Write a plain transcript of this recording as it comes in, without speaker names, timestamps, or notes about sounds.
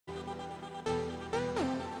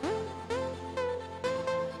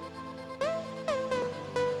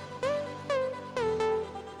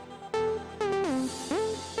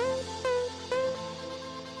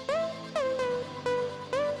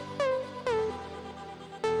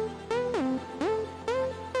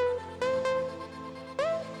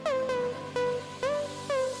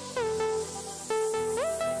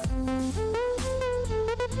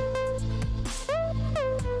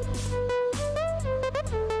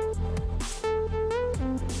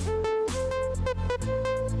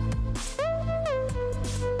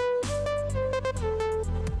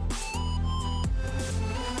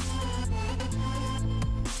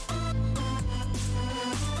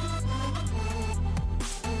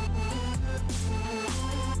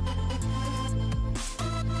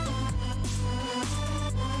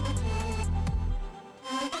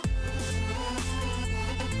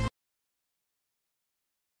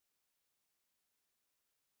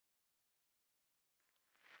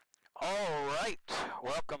All right,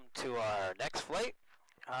 welcome to our next flight.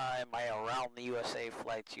 My around the USA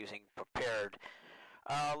flights using Prepared.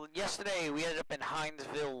 Yesterday we ended up in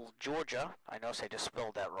Hinesville, Georgia. I noticed I just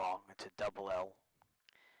spelled that wrong. It's a double L.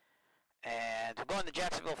 And we're going to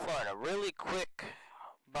Jacksonville, Florida. Really quick,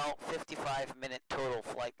 about 55-minute total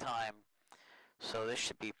flight time. So this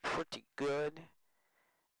should be pretty good.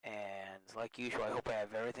 And like usual, I hope I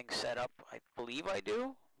have everything set up. I believe I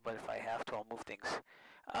do, but if I have to, I'll move things.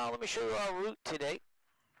 Let me show you our route today.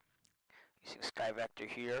 Using SkyVector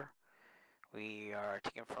here. We are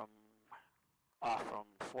taking off from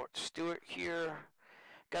Fort Stewart here.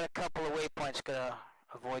 Got a couple of waypoints, gonna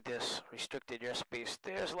avoid this restricted airspace.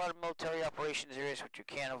 There's a lot of military operations areas which you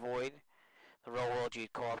can't avoid. The real world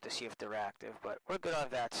you'd call up to see if they're active, but we're good on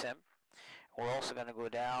VATSIM. We're also gonna go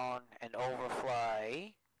down and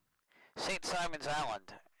overfly St. Simon's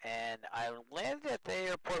Island, and I landed at the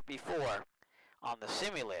airport before on the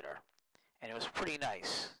simulator, and it was pretty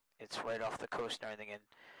nice. It's right off the coast and everything, and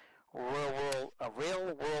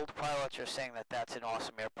real world pilots are saying that that's an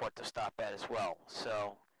awesome airport to stop at as well.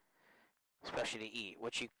 So, especially to eat,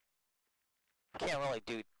 which you can't really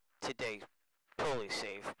do today, totally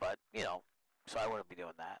safe, but you know, so I wouldn't be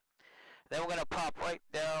doing that. Then we're gonna pop right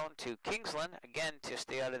down to Kingsland again to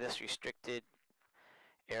stay out of this restricted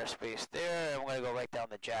airspace there, and we're going to go right down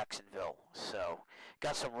to Jacksonville. So,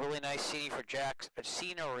 got some really nice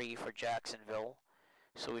scenery for Jacksonville,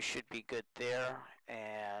 so we should be good there.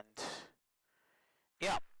 And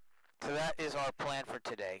yeah, so that is our plan for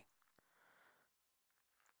today.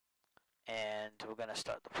 And we're going to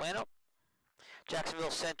start the plan up.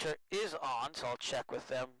 Jacksonville Center is on, so I'll check with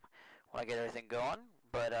them when I get everything going.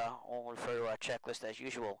 But we'll refer to our checklist as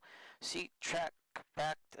usual. Seat track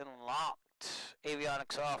backed and locked.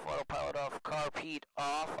 Avionics off, autopilot off, carb heat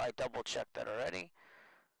off. I double checked that already.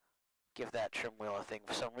 Give that trim wheel a thing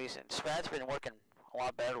for some reason. SPAD's been working a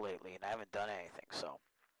lot better lately, and I haven't done anything, so.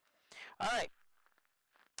 Alright.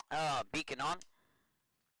 Beacon on.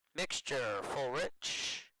 Mixture, full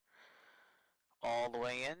rich. All the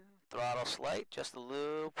way in. Throttle slight, just a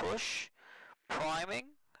little push.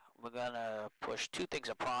 Priming. We're going to push 2 things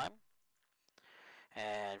of prime.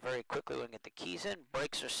 And very quickly we can get the keys in.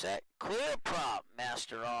 Brakes are set. Clear prompt.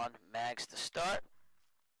 Master on. Mags to start.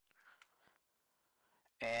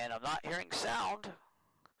 And I'm not hearing sound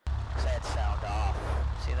because I had sound off.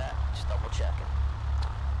 See that? Just double checking.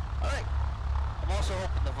 Alright. I'm also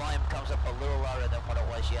hoping the volume comes up a little louder than what it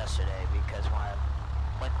was yesterday, because when I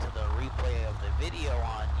went to the replay of the video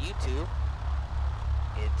on YouTube,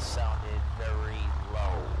 it sounded very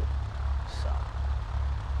low. So.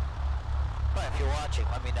 But if you're watching,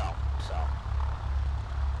 let me know. So,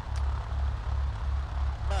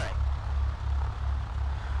 alright.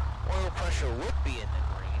 Oil pressure would be in the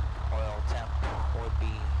green. Oil temp would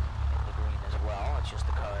be in the green as well. It's just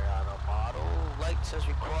the Colorado model. Lights as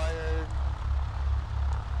required.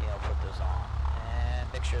 Yeah, I'll put those on.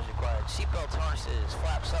 And mixture as required. Seatbelt harnesses,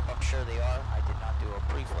 flaps up. I'm sure they are. I did not do a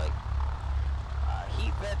pre-flight.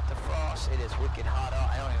 Heat vent defrost. It is wicked hot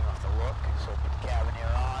out. I don't even have to look. So put the cabin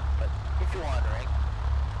air on. But if you're wondering,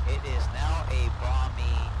 it is now a balmy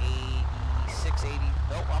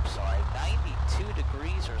 92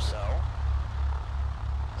 degrees or so.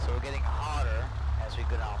 So we're getting hotter as we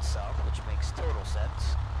go down south, which makes total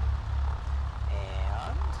sense.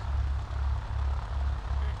 And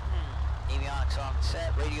avionics on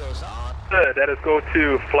set, radio's on. Good, that is go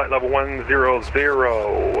to flight level 100,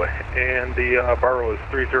 and the baro is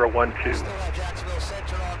 3012. Still have Jacksonville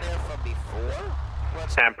Center on there from before.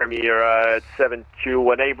 And Premier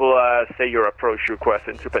 721, enable say your approach request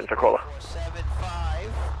into Pensacola.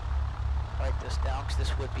 475. Write this down because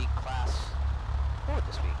this would be class. What would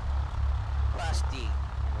this be? Class D in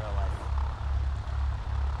real life.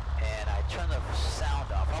 And I turned the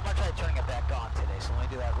sound off. I'm going to try turning it back on today, so let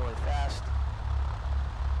me do that really fast.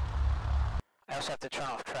 I also have to turn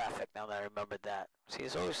off traffic now that I remembered that. See,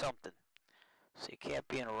 there's always something. So you can't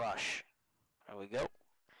be in a rush. There we go.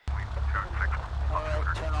 Alright,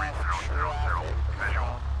 turn off traffic.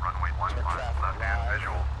 Visual, runway 15, left hand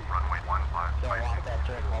visual, runway 15, Don't want that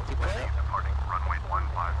during multiplayer. departing runway 15,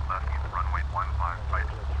 left runway 15, right,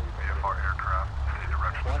 VFR aircraft, city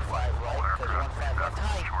direction, 15 right, because 15 left.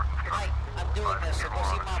 Hi, I'm doing this, so go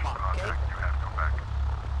see Mama, okay? You have to go back.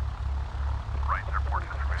 Right, airport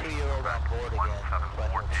information. 2-year-old on board again,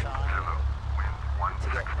 but I'm trying Wind to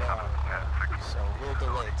get going, 167, so a little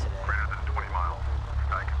delayed today. greater than 20 miles,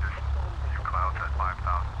 sky conditions, few clouds at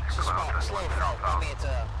 5,000, It's a small, slow flight. I mean, it's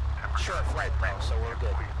a short flight though, so we're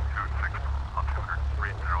good. Altimeter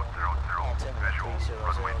 3000, visual,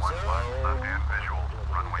 runway 15, left hand visual,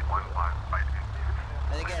 runway 15, right.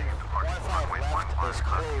 And again,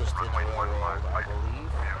 in the real world, I believe.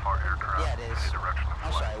 Yeah, it is.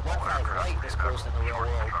 I'm sorry, 15 right is closed in the real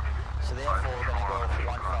world. So therefore, we're going to go 15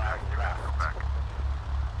 left.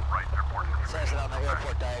 It says it on the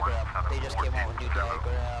airport diagram. They just came out with new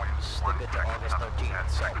diagrams. They're good to August 13th.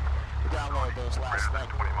 So we downloaded those last night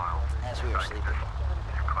as we were sleeping.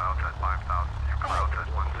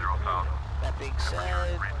 That being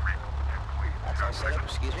said, that's all set up.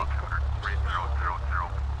 Excuse me.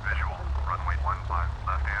 Visual, runway 15,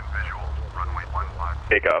 left hand visual, runway 15.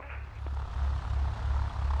 Take off.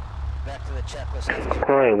 Back to the checklist.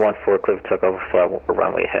 Runway 14, Cliff took over flat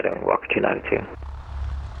runway heading, Walker 292.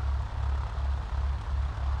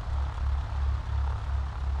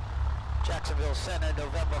 Jacksonville Center,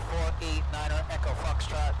 November 489er Echo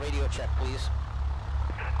Foxtrot. Radio check, please.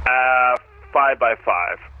 5 by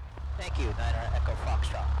 5. Thank you, 9er Echo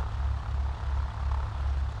Foxtrot.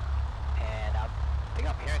 And I think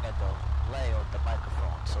I'm hearing a delay with the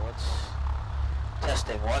microphone, so let's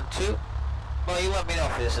testing 1, 2. Well, you let me know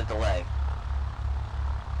if there's a delay.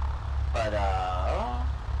 But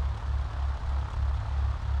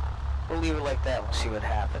we'll leave it like that. We'll see what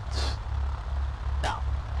happens. Now,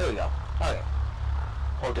 here we go. Okay,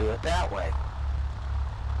 we'll do it that way.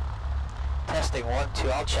 Testing 1, 2.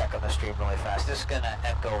 I'll check on the stream really fast. This is gonna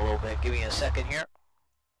echo a little bit. Give me a second here.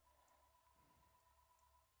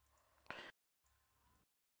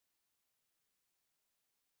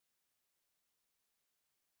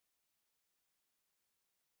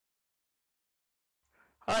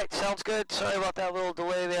 Alright, sounds good. Sorry about that little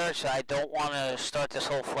delay there. So I don't want to start this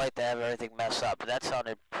whole flight to have everything mess up. But that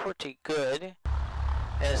sounded pretty good.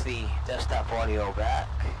 There's the desktop audio back.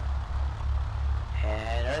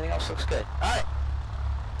 And everything else looks good. Alright.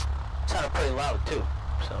 Sounded pretty loud too.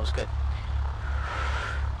 So it was good.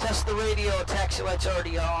 Test the radio. Taxi light's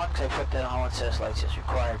already on. Because I put that on. It says lights is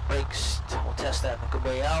required. Brakes. We'll test that on the good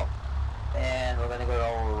way out. And we're going to go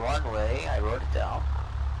to runway. I wrote it down.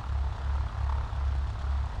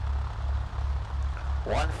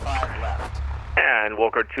 15 left. And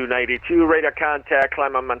Walker 292, radar contact,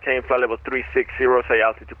 climb and maintain flight level 360, say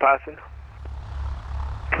altitude passing.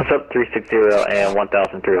 What's up, 360 and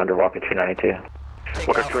 1,300, Walker 292.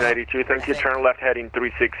 Walker 292, thank you, turn left heading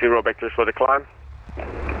 360, vectors for the climb.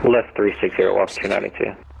 Left 360, Walker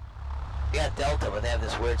 292. You got Delta, but they have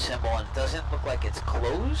this weird symbol, and it doesn't look like it's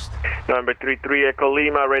closed. November 33, Echo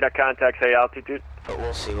Lima, radar contact, say altitude. But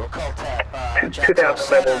we'll see. We'll call tap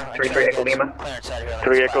 2000 level 33 Echo Lima.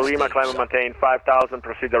 3 Echo Lima, climb and maintain 5,000,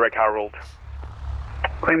 proceed direct Harold.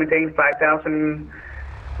 Climb and maintain 5,000.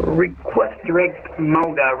 Request direct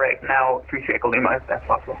MOGA right now, 33 Echo Lima, if that's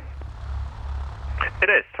possible.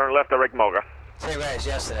 It is, turn left direct MOGA. Same as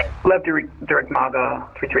yesterday. Left direct MOGA,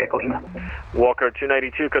 33 Echo Lima. Walker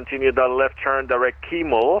 292, continue the left turn direct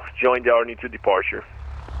Kimo, join the RN2 departure.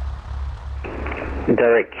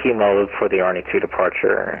 Direct key mode for the RN2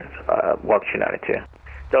 departure, Walker 292.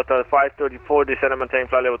 Delta 534, descend and maintain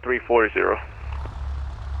flight level 340.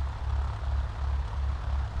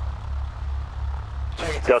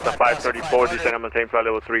 Delta 534, descend and maintain flight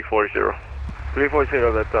level 340.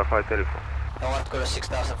 340, that's 534. I want to go to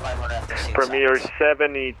 6,500 after seeing Premier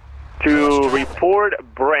 72, report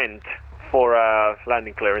Brent for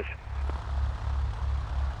landing clearance.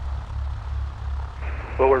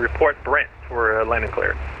 Well, we report Brent for landing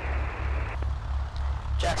clearance.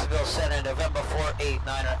 Jacksonville Center, November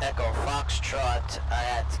 489er Echo Foxtrot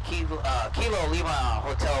at Kilo Lima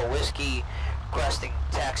Hotel Whiskey, requesting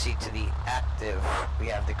taxi to the active. We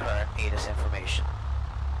have the current ADDONS information.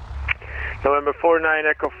 November 49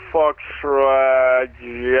 Echo Fox,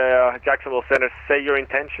 Jacksonville Center, say your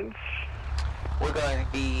intentions. We're going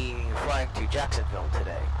to be flying to Jacksonville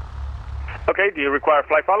today. Okay, do you require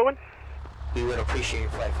flight following? We would appreciate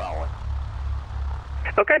flight following.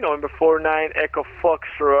 Okay, November 49 Echo Fox,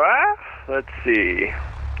 let's see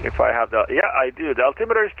if I have the, yeah, I do. The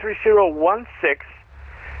altimeter is 3016,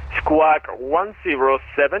 squawk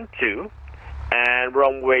 1072, and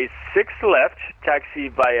runway 6 left, taxi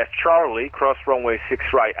via Charlie, cross runway 6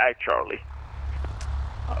 right at Charlie.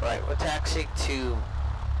 Alright, we're taxiing to,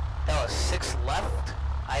 that was 6 left?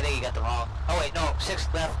 I think you got the wrong, oh wait, no, 6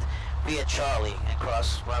 left via Charlie and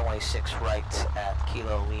cross runway 6 right at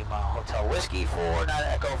Kilo Lima Hotel Whiskey for 9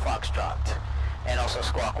 Echo Foxtrot, and also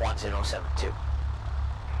squawk 1072.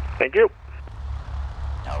 Thank you.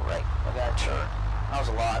 Alright, we got a turn. That was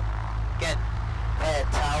a lot. Again, head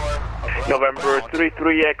tower. November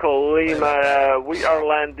 33 Echo Lima, we are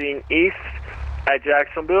landing east at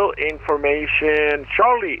Jacksonville. Information,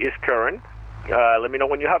 Charlie is current. Let me know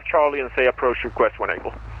when you have Charlie and say approach request when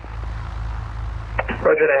able.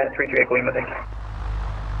 Roger that, 33 Echo Lima, thank you.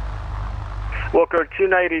 Walker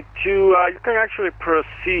 292, you can actually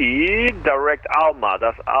proceed direct Alma,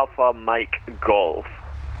 that's Alpha Mike Golf.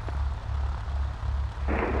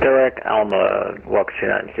 Direct Alma, Walker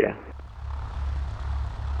 292.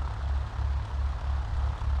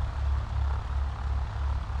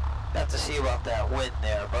 Have to see about that wind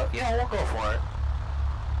there, but yeah, we'll go for it.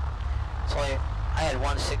 So I had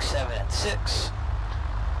 167 at 6.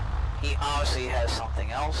 He obviously has something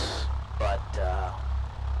else, but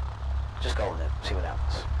just go with it, see what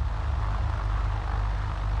happens.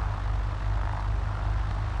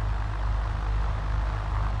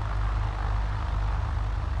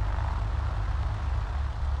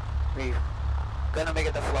 We're gonna make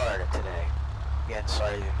it to Florida today. Again,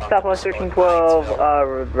 sorry. Southwest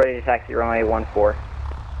 1312, ready to taxi runway 14.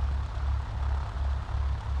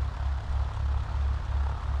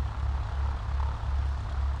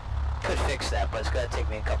 Could fix that, but it's gonna take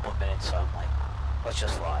me a couple of minutes, so I'm like, let's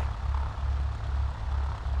just fly.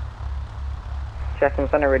 Jackson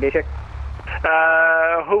Center, radio check.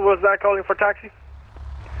 Who was that calling for taxi?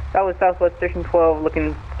 That was Southwest 1312,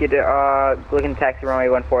 looking to taxi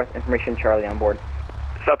runway 14, information Charlie on board.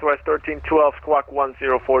 Southwest 1312, squawk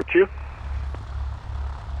 1042.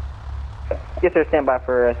 Yes sir, stand by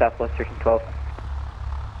for Southwest 1312.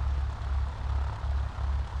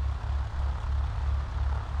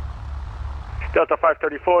 Delta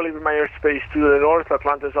 534, leaving my airspace to the north,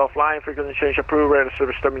 Atlantis offline, frequency change approved, radar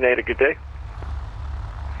service terminated, good day.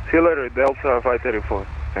 See you later, Delta 534.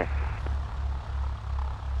 Thanks.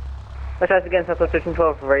 Let's try this again, Southwest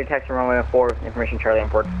 1312, ready to taxi runway 14, information Charlie on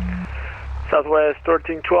board. Southwest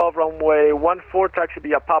 1312, runway 14, taxi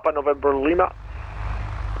via Papa November Lima.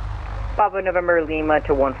 Papa November Lima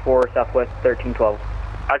to 14, Southwest 1312.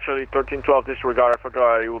 Actually, 1312, disregard, I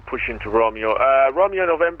forgot you were pushing to Romeo. Romeo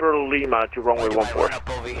November Lima to runway 14. Up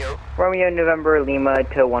over here. Romeo November Lima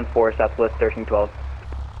to 14, Southwest 1312.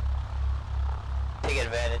 Take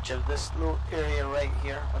advantage of this little area right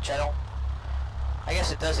here, which I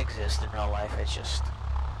guess it does exist in real life, it's just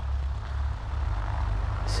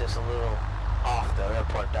a little off the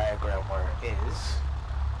airport diagram where it is.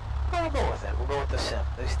 But we'll go with it, we'll go with the sim.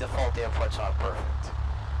 These default airports aren't perfect.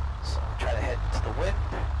 So try to head to the wind.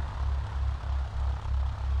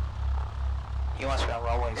 He wants to be on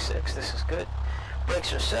runway 6, this is good.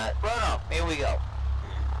 Brakes are set, run up, here we go.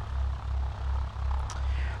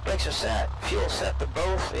 Brakes are set, fuel set to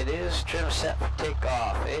both, it is. Trim set for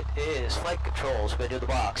takeoff, it is. Flight controls, going to do the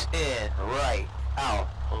box. In, right, out,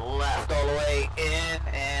 left, all the way, in,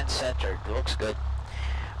 and centered. Looks good.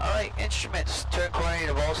 Alright, instruments, turn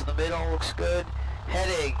coordinator, the balls in the middle, looks good.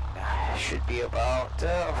 Heading should be about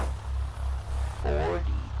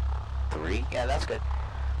 43, yeah, that's good.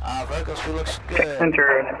 Vertical speed looks good.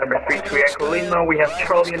 Center, number 33 Echo Lima, we have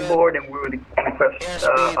Charlie on board and we would request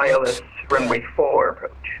ILS runway 4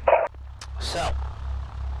 approach. So,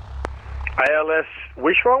 ILS,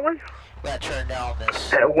 which runway? we gotta turn down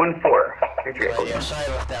this. 14, 33 Echo Right here, Lima. sorry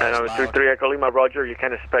if that And was on loud. 33 Echo Lima, Roger, you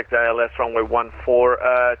can expect ILS runway 14.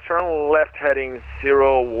 Turn left heading 010,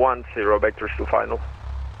 vectors to final.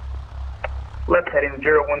 Left heading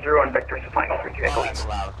 010 on vectors to final 33 Echo Oh, Lima. that's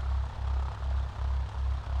loud.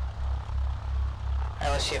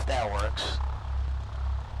 Alright, let's see if that works.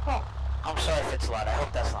 Oh, I'm sorry if it's loud. I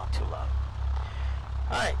hope that's not too loud.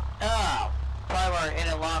 Alright, now, primer,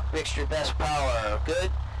 inner lock, mixture, best power.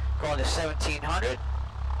 Good. Going to 1700.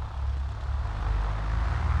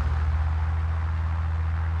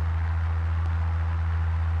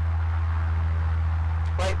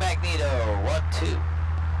 Right magneto, 1, 2.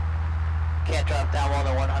 Can't drop down more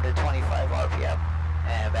than 125 RPM.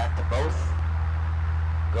 And back to both.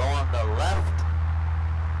 Go on the left.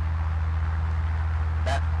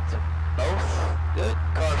 Back to both. Good.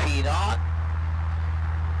 Car feed on.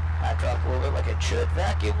 I drop a little bit like it should.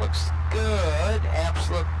 Vacuum looks good.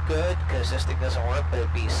 Amps look good because this thing doesn't work, but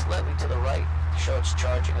it'd be slightly to the right to show it's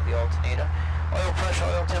charging of the alternator. Oil pressure,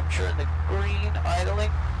 oil temperature in the green,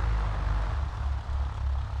 idling.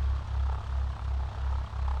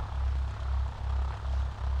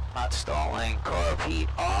 Not stalling. Car heat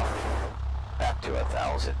off. Back to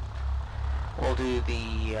 1,000. We'll do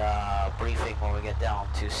the briefing when we get down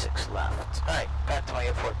to 6 left. Alright, back to my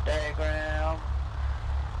airport diagram.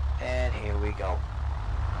 And here we go.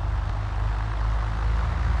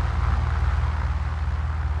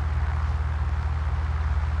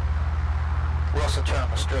 We'll also turn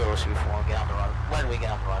on the strobe before we get on the run, when we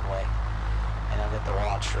get on the runway. And I'll get the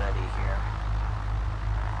watch ready here.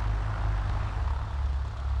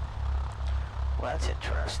 Well, that's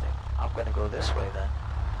interesting. I'm going to go this way then.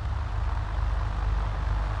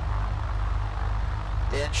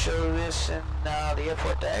 Didn't show this in the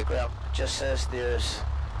airport diagram. It just says there's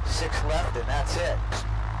 6 left and that's it.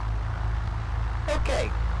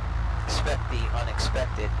 Okay. Expect the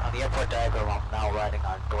unexpected. On the airport diagram, I'm now riding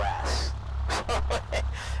on grass.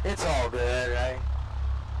 It's all good, right?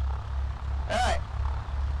 Alright.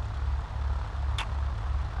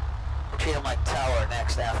 Treat my tower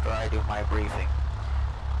next after I do my briefing.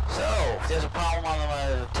 So, if there's a problem on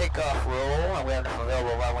the takeoff roll and we have enough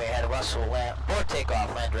available runway ahead of us, we'll land, board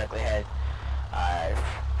takeoff, land directly ahead. If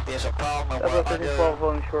there's a problem and we're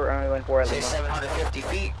under, say 750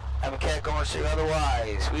 feet, have mechanical emergency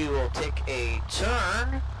otherwise, we will take a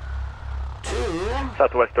turn to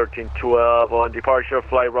Southwest 1312 on departure,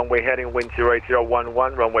 flight runway heading, wind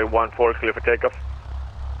 08011, runway 14, clear for takeoff.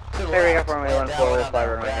 Clearing up runway 14, fly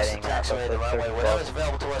runway heading. Whatever's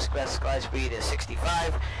available to us, best glide speed is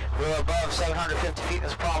 65. We're above 750 feet,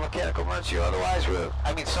 there's a problem, mechanical emergency otherwise, the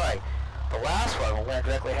last one will land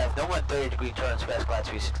directly ahead, no 130-degree turns, best glide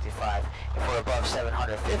speed 65. If we're above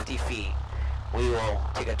 750 feet, we will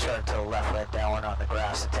take a turn to the left, let down on the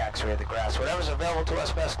grass, the taxiway of the grass. Whatever's available to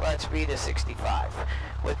us, best glide speed is 65.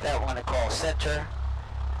 With that, we're going to call center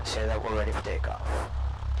and say that we're ready for takeoff.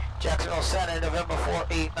 Jacksonville Center, November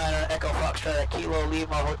 489 Echo Foxtrot at Kilo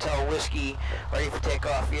Lima Hotel Whiskey, ready for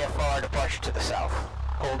takeoff, VFR, departure to the south,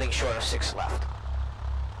 holding short of 6 left.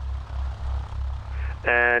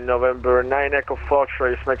 And November 9 Echo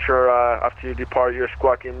Foxtrot, just make sure after you depart, you're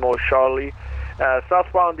squawking mode Charlie.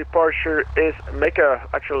 Southbound departure is,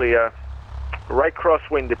 actually a right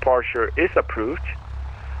crosswind departure is approved.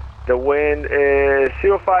 The wind is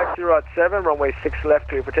 050 at 7, runway 6 left,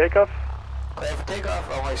 clear for takeoff. Clear for takeoff,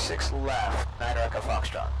 runway 6 left, 9 Echo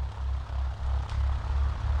Foxtrot.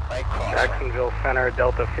 Right cross. Jacksonville Center,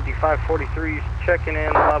 Delta 5543, checking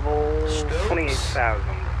in level 28,000.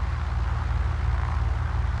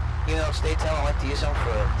 You know, state talent like to use them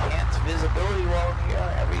for enhanced visibility while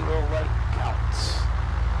here. Every little light counts.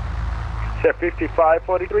 Set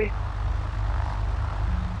 5543?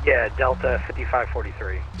 Yeah, Delta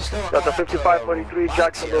 5543. Delta 5543,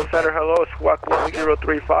 Jacksonville Center, hello, squawk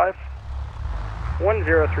 1035.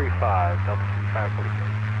 1035, Delta 5543.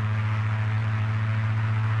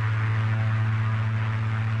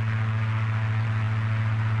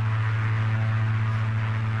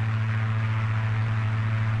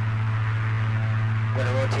 We're going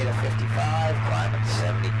to rotate at 55, climb at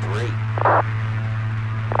 73.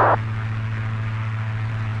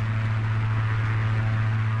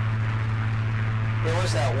 There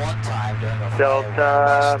was that one time during a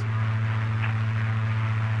Delta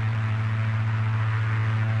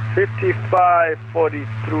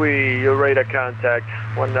 5543, your radar contact,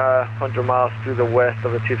 100 miles to the west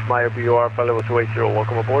of the Chiefs Meyer BOR, flight level 280,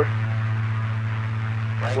 welcome aboard.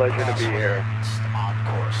 Right Pleasure to be here. On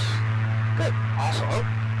course. Good, awesome.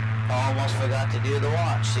 Oh, almost forgot to do the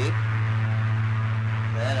launch, see?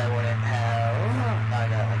 Then I wouldn't have, now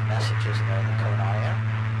I got like messages and everything coming on here.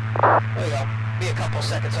 There we go. Be a couple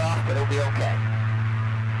seconds off, but it'll be okay.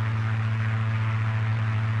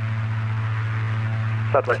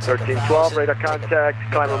 Southwest 1312, radar contact,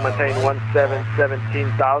 climb and maintain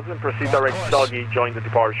 17,000, proceed direct doggy, join the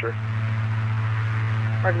departure.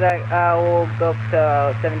 Roger that, we'll go up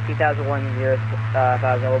to 17,000,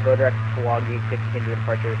 10,000, we'll go direct to Waggy to continue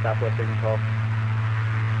departure to Southwest 1312.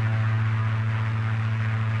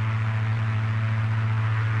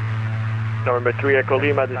 November 3 Echo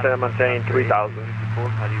Lima, descend and maintain 3,000.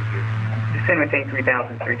 How do you hear? Descend and maintain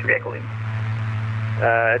 3,000, 33 Echo Lima.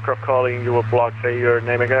 Aircraft calling, you will block, say your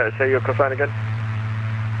name again, say your cosign again.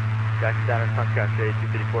 Jackson Downer, Sun Country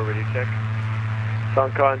 8254, radio check. Sun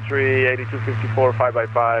Country 8254,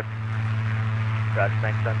 5x5. Roger,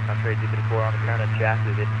 thanks, Sun Country 8254 on the count of Jack,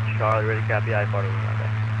 this is Charlie, ready, copy, I follow runway.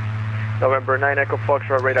 November 9 Echo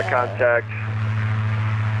Foxtrot, radar contact.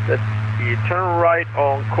 Let's see, turn right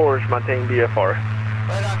on course, maintain VFR.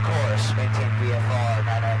 Right on course, maintain VFR,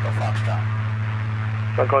 9 Echo Foxtrot.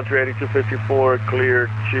 Sun Country 8254,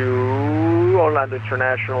 clear to Orlando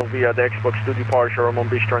International via the Xbox 2 departure, Ramon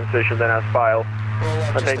Beach transition, then as file.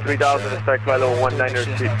 Maintain 3,000, expect flight level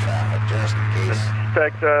 190.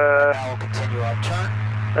 Expect,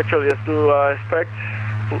 actually let's do, expect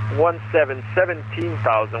 17,000,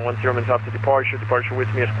 10 minutes after departure, departure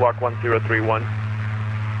with me is squawk 1031.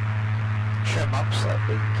 Trim up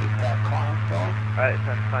slightly, keep that climb going. Alright,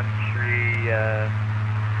 Sun Country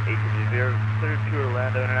 800, clear to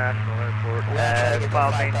Orlando International Airport.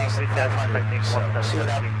 File maintain 3,000, expecting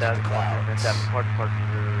 17,000 minutes after departure,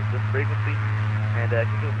 this frequency. And can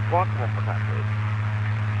you walk one more time, please?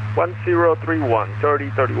 1031,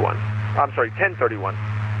 3031. I'm sorry, 1031.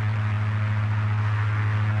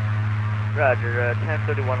 Roger,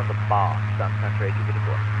 1031 on the box on country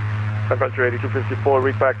 8254. Sun Country 8254,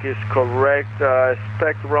 repack is correct.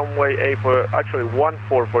 Expect runway A for, actually 14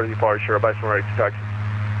 for departure, advice from ready to taxi.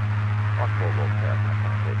 14 will pass on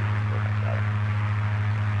country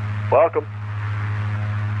 8254. Welcome.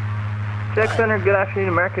 Jack Center, good afternoon.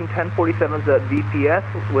 American 1047's at VPS.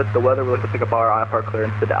 With the weather, we're looking to pick up our IFR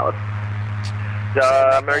clearance to Dallas.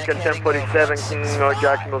 American 1047,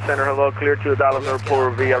 Jacksonville Center, hello, clear to Dallas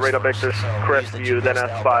Airport via radar vectors, Crestview, then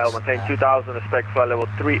as file, maintain 2000, expect flight level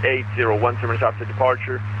 380, 1 minutes after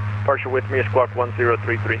departure. Departure with me is squawk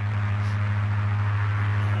 1033.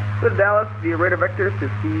 With Dallas via radar vectors to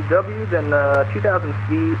CW, then 2,000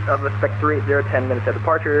 feet of expect 380, 10 minutes at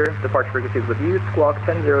departure. Departure frequencies with you, squawk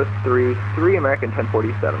 10033, American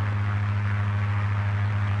 1047.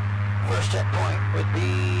 First checkpoint would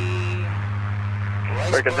be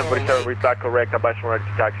American 1047, repack correct, advice from ready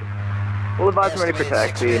to taxi. We'll advise ready for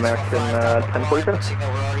taxi, American 1047. We're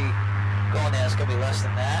already going there, it's going to be less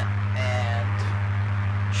than that, and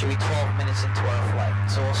should be 12 minutes into our flight,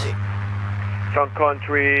 so we'll see. Sun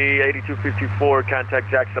Country 8254, contact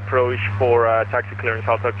Jack's approach for taxi clearance.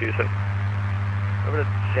 I'll talk to you soon. Over to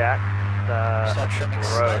Jack. Start trimming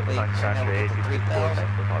slightly, Sun so now country we'll get to 8254, 3,000.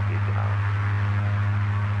 thanks for talking to you now.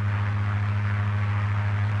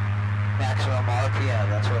 Maximum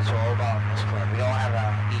RPM, that's what it's all about in this plane. We don't have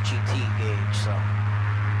an EGT gauge, so.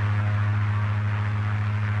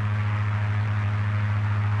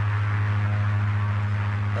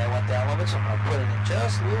 That went down a little bit, so I'm going to put it in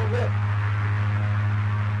just a little bit.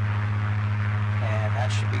 And that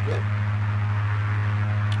should be good.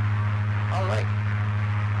 Alright.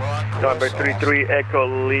 We're on course. Number 33 Echo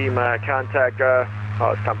Lima, contact,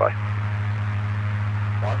 stand by.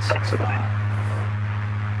 165.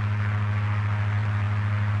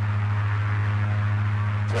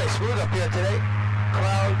 It's very smooth up here today.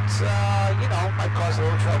 Clouds, might cause a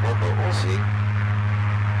little trouble, but we'll see.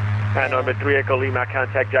 And number 3 Echo Lima,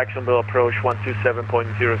 contact Jacksonville approach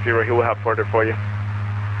 127.00. He will have further for you.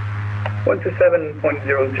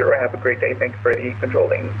 127.00, have a great day. Thanks for the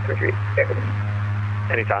controlling 33 Echo Lima.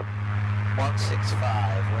 Anytime. 165,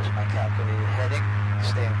 where's my calculated heading?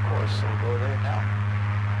 Stay on course, so we'll go there now.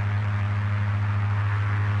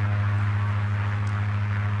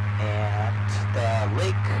 And the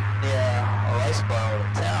lake near Riceboro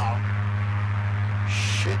town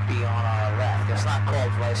should be on our left. It's not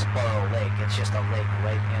called Riceboro Lake, it's just a lake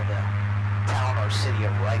right near the town or city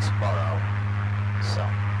of Riceboro. So.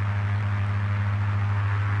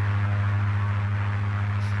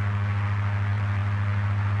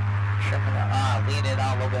 Trimming it, lean it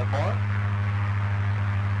out a little bit more.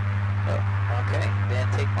 Oh, okay,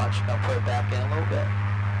 didn't take much, I'll put it back in a little bit.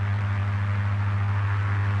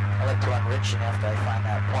 I like to enrich it after I find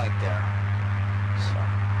that point there. So.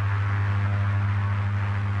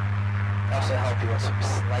 Also help you with some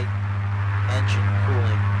slight engine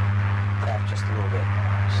cooling. Tap just a little bit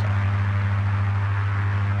more. So.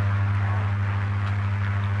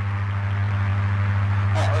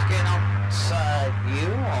 Alright, let's get outside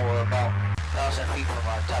view. We're about 1,000 feet from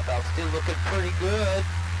our top altitude. Looking pretty good.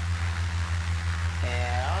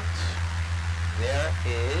 And there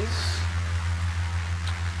is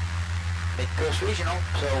Mid-Coast Regional,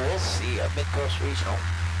 so we'll see a Mid-Coast Regional.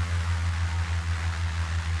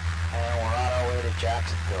 And we're on our way to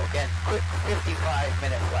Jacksonville. Again, quick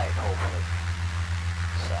 55-minute flight, hopefully.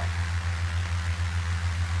 So.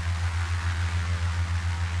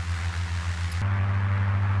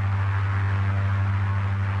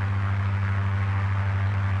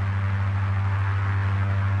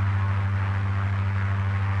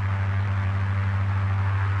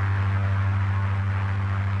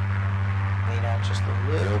 Just a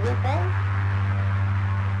little bit more.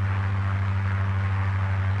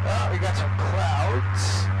 Well, we got some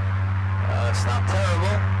clouds. It's not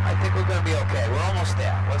terrible. I think we're going to be okay. We're almost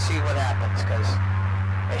there. Let's see what happens, because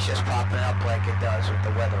it's just popping up like it does with the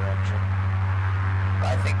weather engine.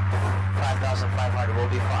 But I think 5,500 will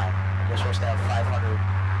be fine. We're supposed to have 500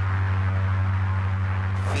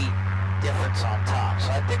 feet difference on top. So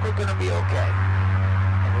I think we're going to be okay.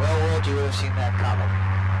 In real world, you would have seen that coming.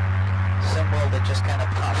 Symbol that just kind of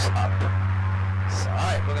pops up. So,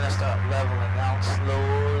 alright, we're going to start leveling out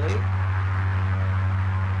slowly.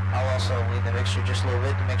 I'll also lean the mixture just a little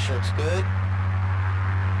bit to make sure it's good.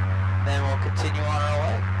 Then we'll continue on our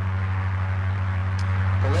way.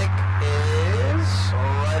 The lake is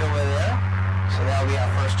right over there. So that'll be our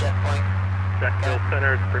first checkpoint. Jacksonville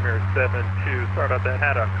Center, Premier 72. Sorry about that.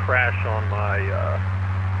 Had a crash on my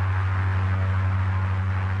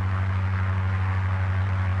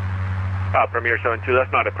Premier 72,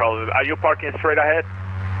 that's not a problem. Are you parking straight ahead?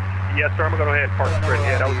 Yes, sir. I'm going to go ahead and park straight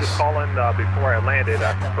ahead. I was just calling before I landed.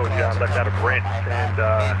 I told you I left out a branch and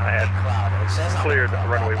I had cleared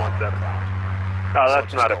runway 17. Oh,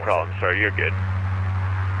 that's not a problem, sir. You're good.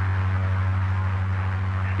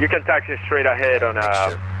 You can taxi straight ahead on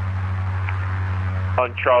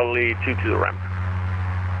Charlie 2 to the ramp.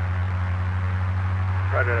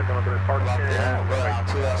 Right, I'm going to park About here. there, we're around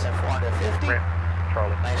 2,450. Ramp,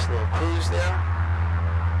 Charlie. Nice little cruise there.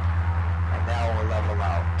 And now we'll level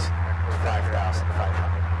out to 5,500.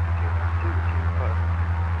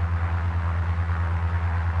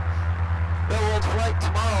 Railroad flight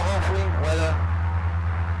tomorrow, hopefully. Weather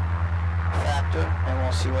factor, and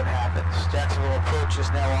we'll see what happens. Jacksonville approach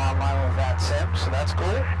is now online with that sim, so that's cool.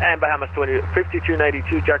 And Bahamas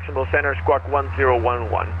 5292, Jacksonville Center, squawk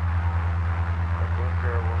 1011.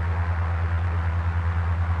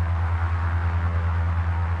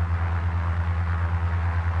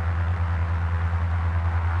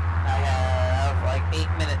 I have like 8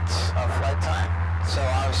 minutes of flight time, so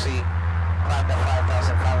obviously climb to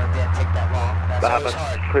 5,500 didn't take that long. That's always Bahamas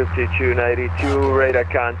hard. 5292, radar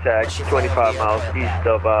contact 25 miles east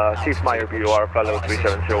of Chief Meyer BUR, flight level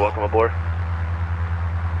 370, welcome aboard.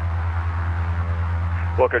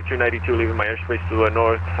 Walker 292, leaving my airspace to the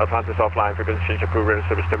north, Alphonsus offline, frequency change approved, radar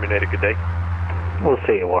service terminated, good day. We'll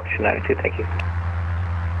see you, Walker 292, thank you.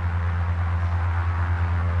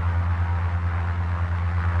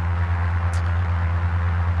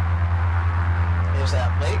 There's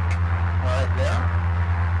that lake right there.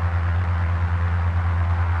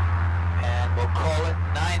 And we'll call it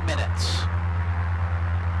 9 minutes.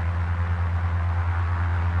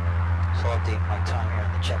 So I'll update my time here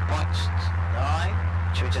on the checkpoints. It's 9.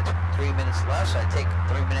 Change it to 3 minutes less. I take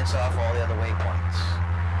 3 minutes off all the other waypoints.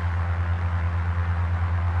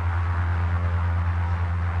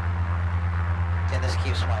 And this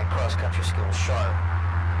keeps my cross-country skills sharp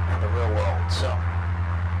for the real world, so.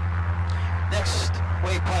 Next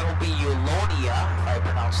waypoint will be Eulonia, if I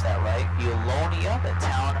pronounce that right. Eulonia, the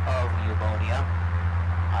town of Eulonia.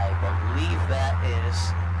 I believe that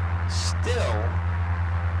is still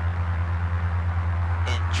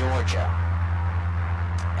in Georgia.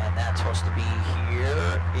 And that's supposed to be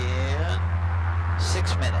here in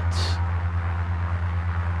 6 minutes.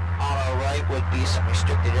 On our right would be some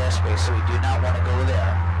restricted airspace, so we do not want to go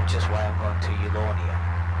there, which is why I'm going to Eulonia.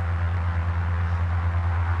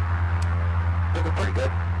 Looking pretty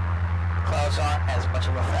good. Clouds aren't as much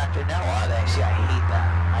of a factor now, are they? See, I hate that.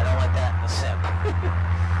 I don't like that in the sim.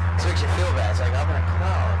 It makes you feel bad. It's like, I'm in a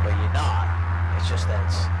cloud, but you're not. It's just that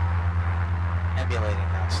it's emulating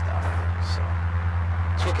that stuff. So,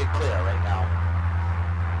 it's looking clear right now.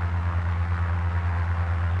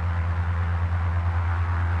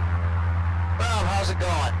 Well, how's it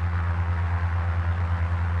going?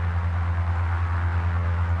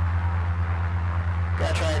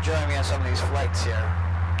 Gotta try to join me on some of these flights here.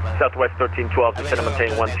 Southwest 1312, descend and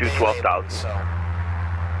maintain 12,000. So,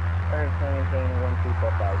 maintain 12,000,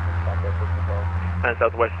 Southwest 1312. And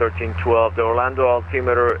Southwest 1312, the Orlando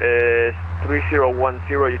altimeter is 3010,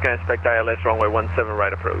 you can expect ILS runway 17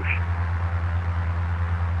 right approach.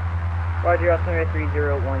 Roger, altimeter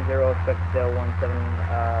 3010, expect 17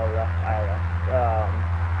 left ILS.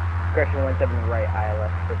 Correction, 17 right ILS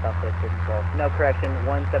for Southwest 1312. No correction,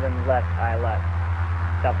 17 left ILS,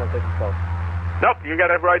 Southwest 1312. Nope, you got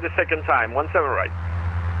it right the second time, 17 right.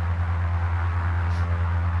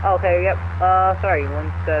 Okay, yep. Sorry, 17,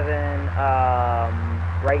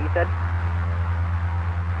 right you said?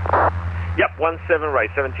 Yep, 17 right,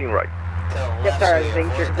 17 right. Yep, sorry, I was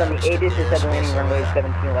making sure because on the ADDONS it said landing runway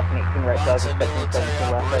 17 left and 18 right, so I was expecting 17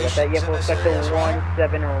 left. So I got that. Yep, we'll expect the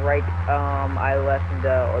 17 right, ILS into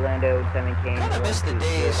Orlando, 17, 12,000,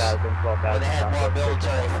 12,000.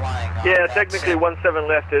 Yeah, technically 17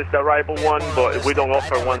 left is the arrival one, but we don't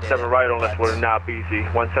offer 17 right unless we're not busy.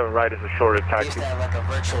 17 right is a shorter taxi.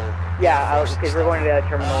 Yeah, because we're going to the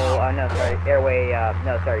terminal, no, sorry, airway,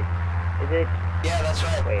 no, sorry. Is it? Yeah, that's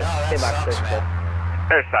right. Wait, no, that sucks, man.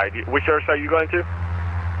 Airside. Which airside are you going to?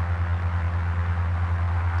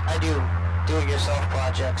 I do do-it-yourself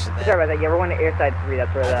projects. And Sorry about that. Yeah, we're going to airside 3.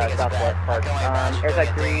 That's where the southwest part.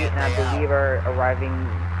 Airside 3, and I believe our arriving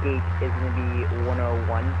gate is going to be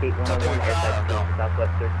 101. Gate 101, airside 3,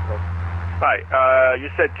 southwest 1312. Right. You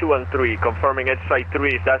said 2 and 3. Confirming airside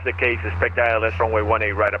 3. If that's the case, expect ILS runway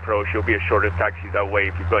 18 right approach. You'll be a shorter taxi that way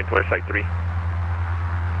if you're going to airside 3.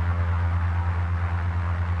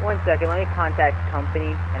 1 second, let me contact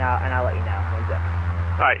company and I'll let you know. 1 second.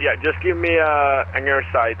 Alright, yeah, just give me an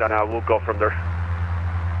airside and we'll go from there.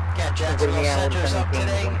 Yeah, Jacksonville Center's up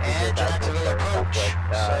today and Jacksonville approach.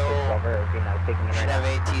 So, should have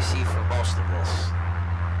ATC for most of this.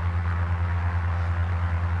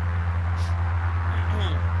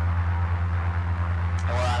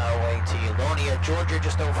 Georgia,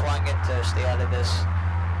 just overflying it to stay out of this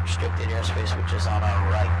restricted airspace, which is on our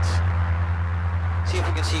right. See if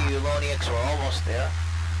we can see Uloniacs. We're almost there.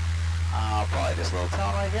 Probably this little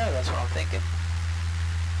town right here. That's what I'm thinking.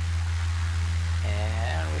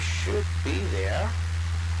 And we should be there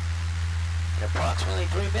in approximately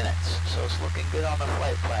 3 minutes. So it's looking good on the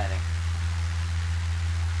flight planning.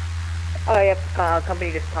 Oh, yep.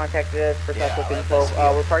 Company just contacted us for Southwest info.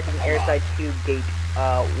 We're parking airside 2, gate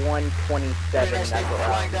 127. Nice. That's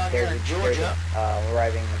what Down in Georgia.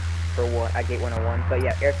 Arriving for at gate 101. But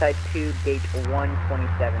yeah, airside 2, gate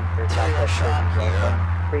 127 for Southwest info.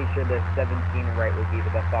 I'm pretty sure the 17 right would be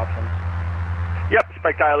the best option. Yep,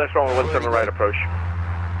 spec ILS runway 17 right approach.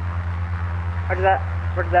 Roger that.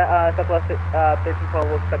 Southwest 1312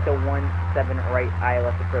 will expect a 17 right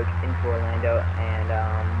ILS approach into Orlando, and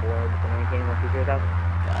we're maintaining 120,000.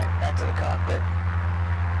 Alright, back to the cockpit.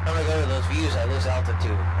 When I go to those views, I lose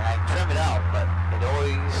altitude, and I trim it out, but it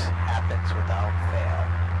always happens without fail.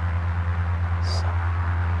 So.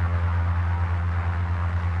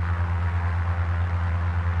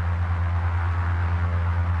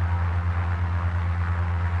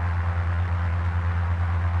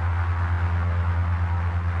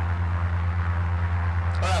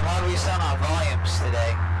 How do we sound on volumes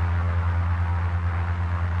today?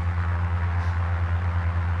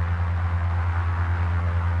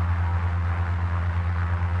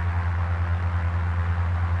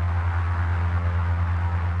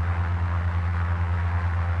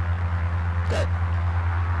 Good.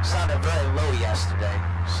 Sounded very low yesterday,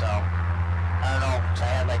 so I don't know. I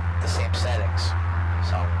had like the same settings,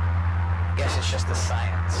 so I guess it's just the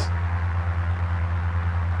science.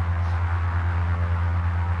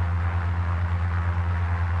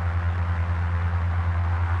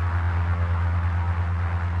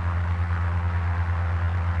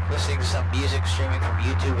 Listening to some music streaming from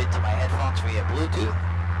YouTube into my headphones via Bluetooth.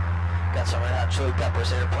 Got some Red Hot Chili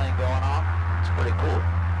Peppers airplane going on. It's pretty cool.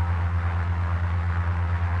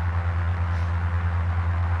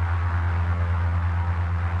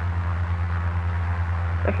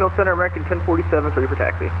 National Center American 1047, ready for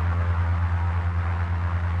taxi.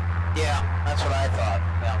 Yeah, that's what I thought.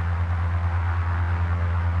 Yeah.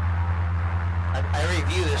 I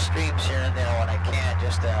review the streams here and there when I can,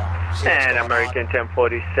 just to see what's And going American on.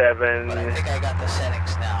 1047. But I think I got the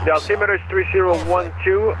settings now. The altimeter is 3012,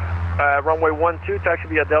 runway 12, taxi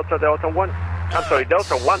via Delta 1. I'm sorry,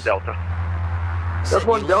 Delta 1 Delta. Delta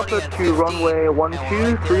 1 Delta to runway 12,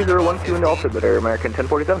 3012 in the altimeter, American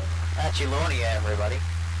 1047. That's Ulonia, everybody.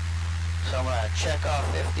 So I'm going to check off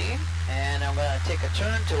 15, and I'm going to take a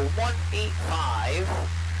turn to 185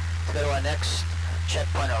 to go to our next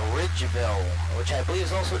checkpoint of Ridgeville, which I believe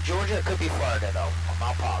is also Georgia. It could be Florida, though. I'm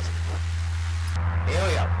not positive. Here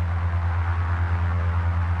we go.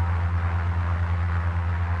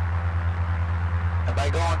 And by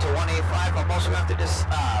going to 185, I'm also going to have to just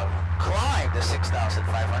climb to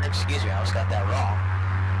 6,500. Excuse me, I almost got that wrong.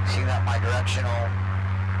 See that my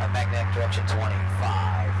magnetic direction 25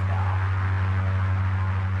 now.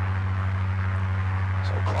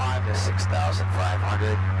 So climb to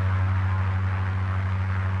 6,500.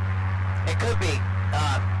 It could be,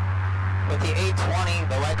 with the 820,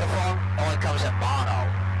 the microphone only comes in mono,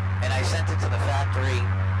 and I sent it to the factory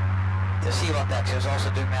to see about that, because I was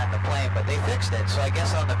also doing that in the plane, but they fixed it, so I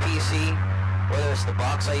guess on the PC, whether it's the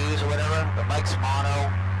box I use or whatever, the mic's mono,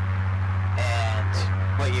 and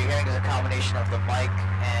what you're hearing is a combination of the mic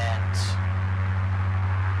and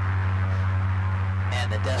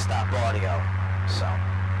the desktop audio, so.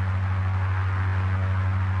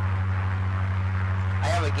 I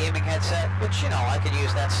have a gaming headset, which, you know, I could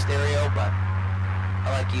use that stereo, but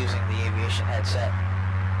I like using the aviation headset.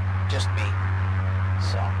 Just me.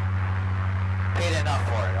 So, paid enough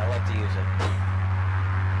for it. I like to use it.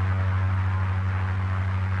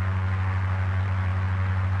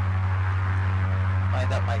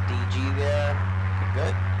 Lined up my DG there.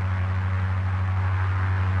 Good.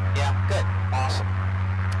 Yeah, good. Awesome.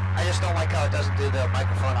 I just don't like how it doesn't do the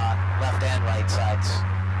microphone on left and right sides.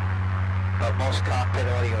 But most cockpit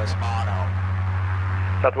audio is mono.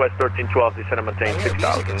 Southwest 1312, descend and maintain 6,000.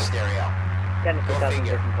 Music in stereo. Go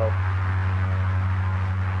figure.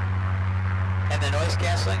 And the noise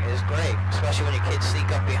canceling is great, especially when your kids sneak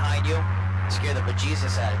up behind you and scare the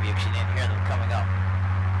bejesus out of you because you didn't hear them coming up.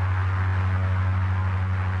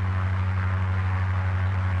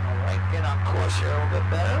 Alright, get on course here a little bit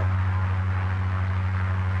better.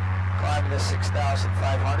 Climbing to 6,500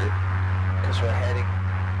 because we're heading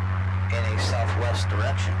in a southwest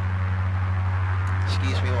direction.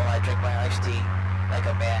 Excuse me while I drink my iced tea like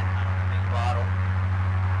a man out of a big bottle.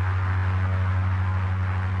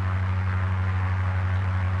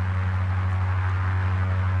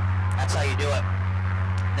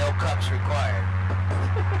 cups required.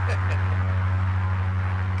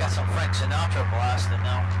 Got some Frank Sinatra blasting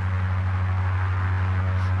now.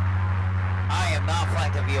 I am not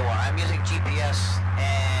flying the VOR. I'm using GPS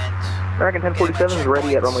and... American 1047 is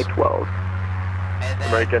ready at runway 12.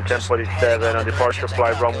 American 1047 on departure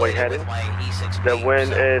flight runway heading. The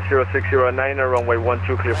wind is 0609 and runway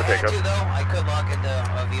 12 clear for takeoff. I could lock into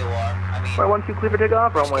a VOR. I mean, Runway 12 clear for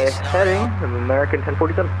takeoff, runway heading, American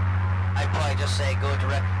 1047. I'd probably just say go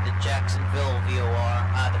direct to Jacksonville VOR,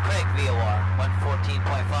 the Craig VOR, 114.5,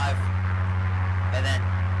 and then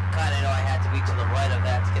kind of know I had to be to the right of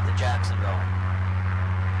that to get to Jacksonville.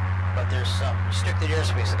 But there's some restricted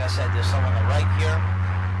airspace, like I said, there's some on the right here,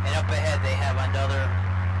 and up ahead they have another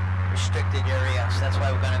restricted area, so that's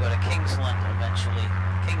why we're going to go to Kingsland eventually.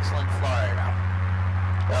 Kingsland, Florida.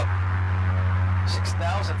 Yep.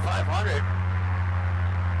 6,500.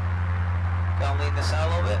 Gonna lean this out a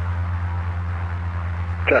little bit.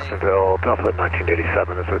 Jacksonville, Delta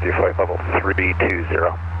 1987 is with you, flight level 320.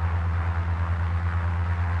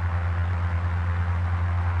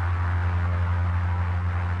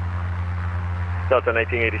 Delta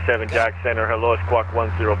 1987, Jack Center, hello, squawk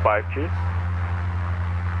 1052.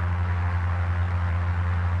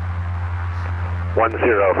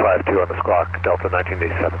 1052 on the squawk, Delta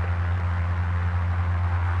 1987.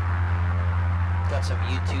 Got some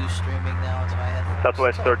U2 streaming now into my head.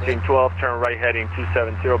 Southwest 1312, turn right heading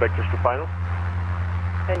 270, vectors to final.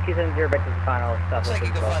 10270, vectors to final, Looks Southwest like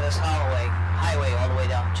you can fly this highway all the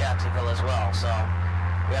way down to Jacksonville as well, so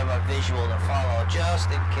we have a visual to follow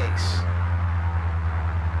just in case.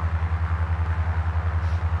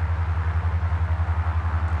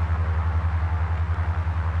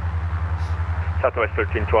 Southwest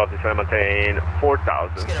 1312, descend maintain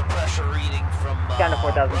 4,000. Let's get a pressure reading from Down to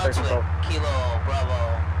 4,000, Brunswick, Kilo,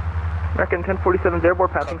 Bravo. American 1047 is airborne,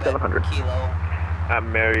 passing Quebec, 700. Kilo.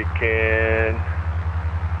 American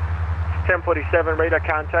 1047, radar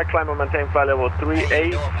contact, climb and maintain flight level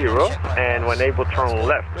 380, and when able turn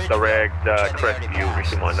left, direct Crestview,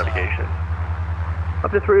 resume on navigation. Up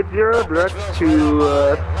to 380, direct to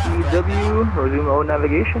CW, resume O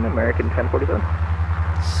navigation, American 1047.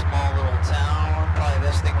 Small little town, probably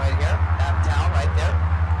this thing right here, that town right there.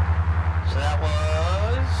 So that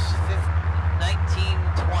was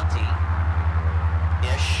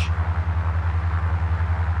 1920-ish.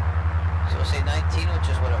 So we'll say 19,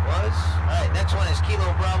 which is what it was. Alright, next one is Kilo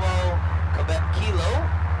Bravo, Quebec Kilo.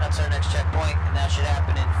 That's our next checkpoint, and that should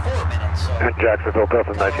happen in 4 minutes. So Jacksonville,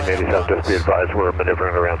 Delta 1987, just be advised we're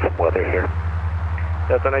maneuvering around some weather here.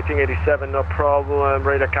 Delta 1987, no problem.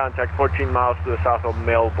 Radar contact 14 miles to the south of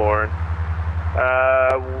Melbourne.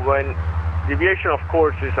 When deviation of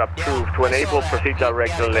course is approved, to enable proceed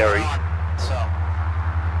direct to Larry. So,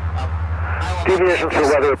 Deviation for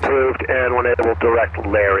weather approved, and when able, direct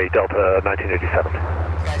Larry, Delta 1987.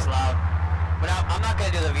 Guy's loud. But I'm not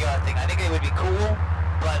going to do the VR thing. I think it would be cool,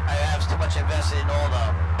 but I have too much invested in all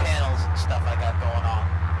the panels and stuff I got going on.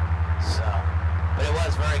 So, but it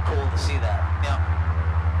was very cool to see that. Yeah.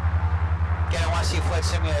 Again, I want to see Flight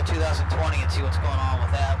Simulator 2020 and see what's going on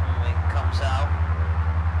with that when it comes out.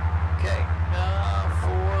 Okay,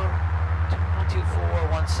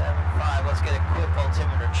 124175. Let's get a quick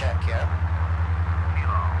altimeter check here.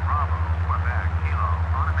 Kilo, Bravo, Quebec, Kilo,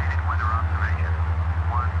 automated weather observation,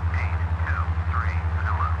 1823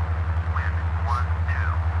 Zulu, wind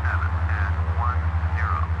 127 at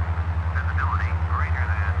 10, visibility greater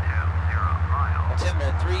than 20 miles.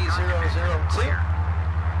 Altimeter 3002.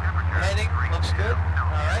 Heading looks good.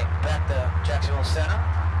 Alright, back to Jacksonville Center.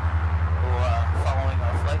 We're following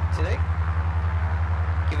our flight today.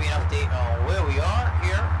 Give you an update on where we are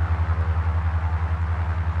here.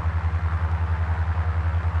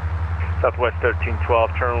 Southwest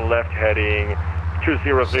 1312, turn left heading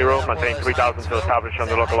 200, maintain 3,000 to establish on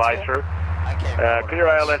the localizer. Clear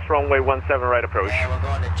ILS runway 17 right approach. And we're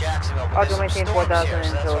going to Jacksonville. Auto maintain 4,000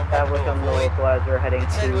 until established on the localizer, heading to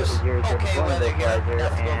 001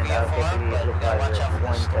 localizer, and allocating the localizer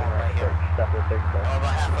 17 right approach, Southwest 34. We're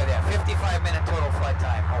about halfway there. 55-minute total flight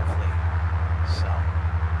time, hopefully. So.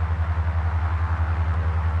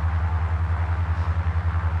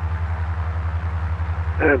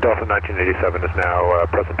 And Delta 1987 is now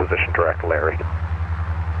present position direct Larry.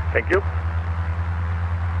 Thank you.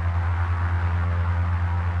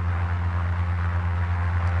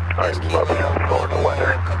 I love South Florida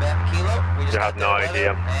weather. You have no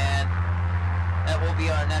idea. And that will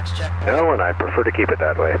be our next checkpoint. No, and I prefer to keep it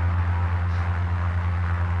that way.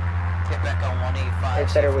 Get back on 185.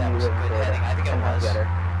 It's better when you live in Florida. I think it was. Better.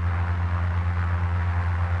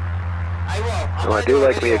 I will. Well, I do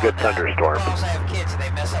like me a good thunderstorm. I have kids and they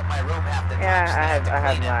mess up my room half the time. Yeah,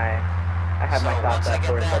 I have my thoughts once I up get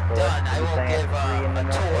for that it. done, I will give a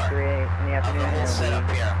tour 3 in the afternoon, of the whole setup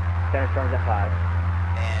here. thunderstorms at 5.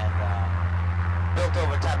 And built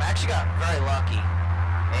over time. I actually got very lucky.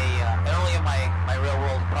 Early in my real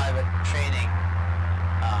world private training,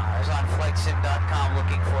 I was on flightsim.com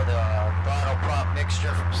looking for the throttle prop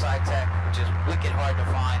mixture from Saitek, which is wicked hard to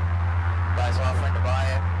find. Guys offering to buy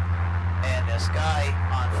it. And this guy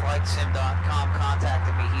on flightsim.com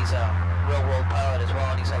contacted me. He's a real world pilot as well.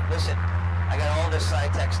 And he's like, listen, I got all this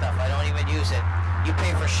Saitek stuff. I don't even use it. You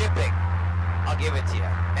pay for shipping. I'll give it to you.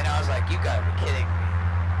 And I was like, you gotta be kidding me.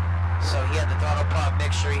 So he had the throttle prop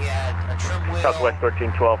mixture. He had a trim wheel. Southwest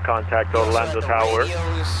 1312, contact Orlando Tower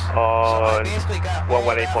on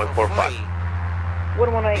 118.45.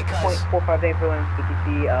 118.45 day for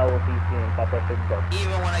PTC. We'll see you soon. Southwest 1312.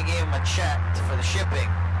 Even when I gave him a check for the shipping,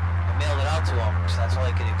 I mailed it out to him because that's all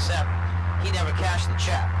he could accept. He never cashed the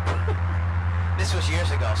check. This was years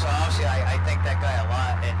ago, so obviously I thank that guy a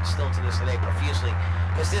lot, and still to this day profusely,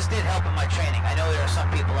 because this did help in my training. I know there are some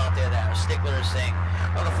people out there that are sticklers saying,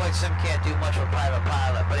 oh, the flight sim can't do much with private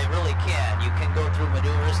pilot, but it really can. You can go through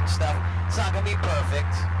maneuvers and stuff. It's not going to be perfect.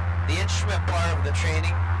 The instrument part of the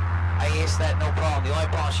training, I aced that no problem. The only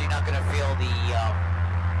problem is you're not going to feel the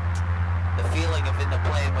feeling of in the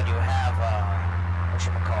plane when you have,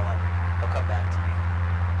 whatchamacallit, it'll come back to me.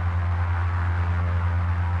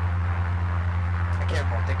 I can't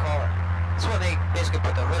remember what they call it. It's when they basically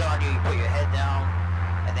put the hood on you, you put your head down,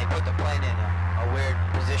 and they put the plane in a weird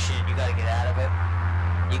position, you gotta get out of it.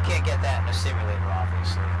 You can't get that in a simulator,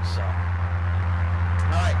 obviously, so.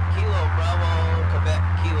 Alright, Kilo, Bravo, Quebec,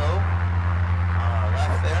 Kilo. On our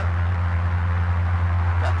left there.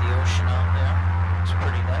 Got the ocean out there. It's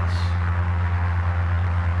pretty nice.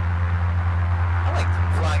 I like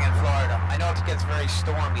flying in Florida. I know it gets very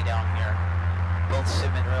stormy down here. Both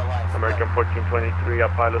sim in real life. American 1423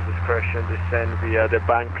 at pilot's discretion, descend via the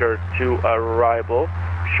banker to arrival.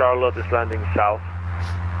 Charlotte is landing south.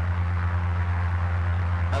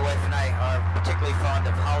 My wife and I are particularly fond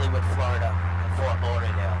of Hollywood, Florida, and Fort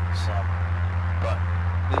Lauderdale, so, but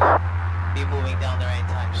we won't be moving down there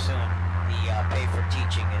anytime soon. The pay for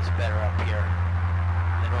teaching is better up here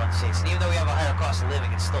in the Northern States, and even though we have a higher cost of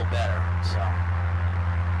living, it's still better, so.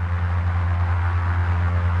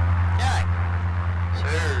 Yeah.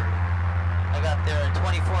 Sure. I got there in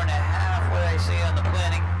 24 and a half. What did I say on the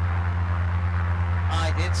planning? I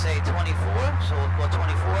did say 24, so we'll go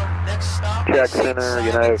 24. Next stop. Jack Center,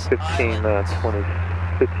 United 15,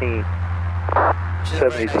 15.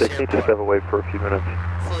 76, need to step away for a few minutes.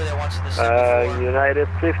 United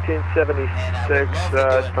 1576,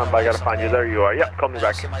 stand by, gotta find you. There you are. Yep, call me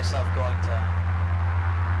back. I see myself going to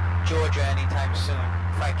Georgia anytime soon.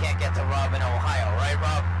 If I can't get to Rob in Ohio, right,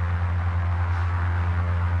 Rob?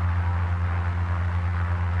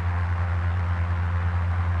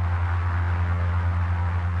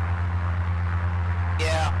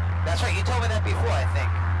 Yeah, that's right. You told me that before, I think.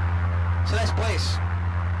 It's a nice place.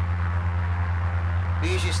 We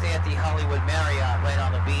usually stay at the Hollywood Marriott right on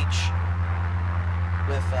the beach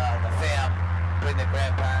with the fam, bring the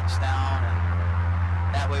grandparents down, and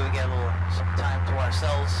that way we get some time to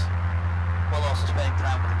ourselves while also spending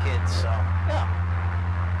time with the kids, so, yeah.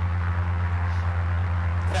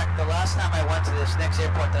 In fact, the last time I went to this next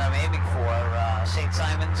airport that I'm aiming for, St.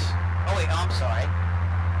 Simon's, oh wait, I'm sorry.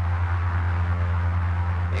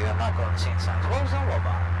 Maybe I'm not going to St. Simon's. What was that all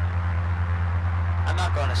about? I'm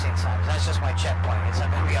not going to St. Simon's. That's just my checkpoint. It's not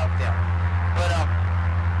going to be out there. But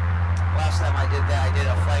last time I did that, I did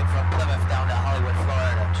a flight from Plymouth down to Hollywood,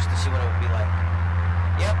 Florida, just to see what it would be like.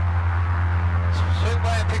 Yep. Swing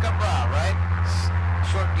by and pick up Rob, right?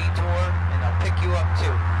 Short detour, and I'll pick you up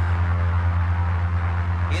too.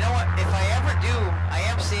 You know what? If I ever do, I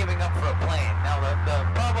am saving up for a plane. Now, the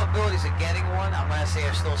probabilities of getting one, I'm going to say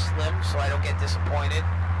are still slim, so I don't get disappointed.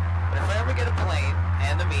 But if I ever get a plane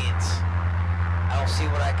and the means, I'll see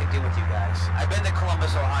what I can do with you guys. I've been to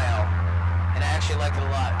Columbus, Ohio, and I actually liked it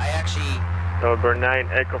a lot. Number 9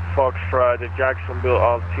 Echo Foxtrot, the Jacksonville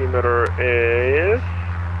altimeter is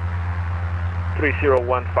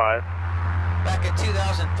 3015. Back in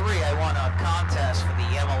 2003, I won a contest for the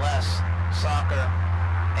MLS soccer,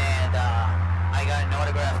 and I got an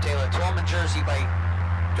autographed Taylor Twellman jersey by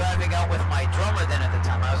driving out with my drummer then at the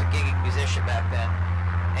time. I was a gigging musician back then.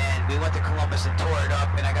 And we went to Columbus and tore it up,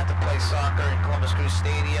 and I got to play soccer in Columbus Crew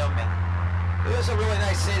Stadium, and it was a really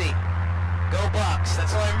nice city. Go Bucks,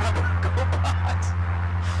 that's all I remember, go Bucks.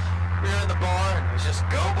 We were in the bar, and it was just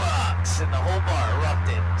go Bucks, and the whole bar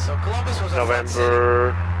erupted. So Columbus was a fun city.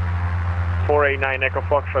 November 489 Echo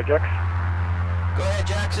Foxtrot, Jax. Go ahead,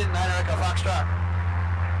 Jackson, 9 Echo Foxtrot.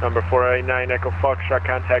 Number 489 Echo Foxtrot,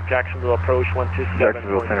 contact Jacksonville approach 127.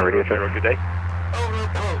 Jacksonville Center radio check. Good day. Over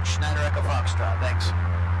approach, 9 Echo Foxtrot, thanks.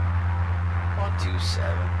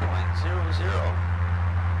 127.00.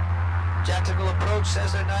 Jacksonville approach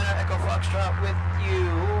says they're 9 Echo Foxtrot with you,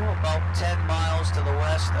 about 10 miles to the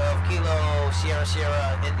west of Kilo Sierra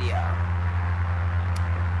Sierra, India.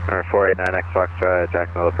 Alright, 489 Echo Foxtrot,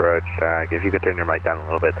 Jacksonville approach. If you could turn your mic down a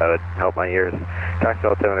little bit, that would help my ears.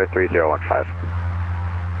 Jacksonville altimeter 3015.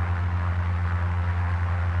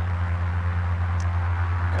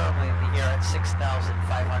 Currently in the air at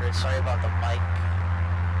 6,500. Sorry about the mic.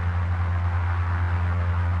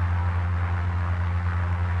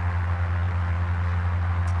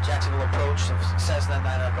 Jacksonville approach says that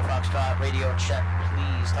 9 Echo Foxtrot. Radio check,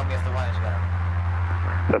 please. Tell me if the line is better.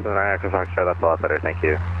 Cessna 9 Echo Foxtrot, that's a lot better, thank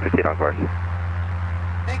you. Proceed on course.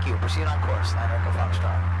 Thank you. Proceed on course, 9 Echo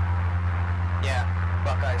Foxtrot. Yeah,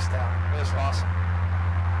 Buckeyes down. It was awesome.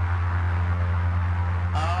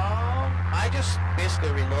 I just basically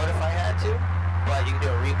reload if I had to, but you can do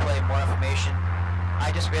a replay, more information. I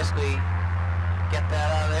just basically get that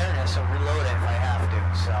out of there and just reload it if I have to.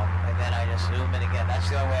 So, and then I just zoom in again. That's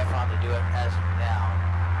the only way I found to do it as of now.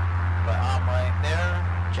 But I'm right there.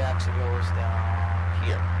 Jacksonville is down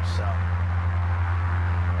here. So.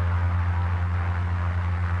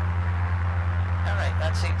 All right,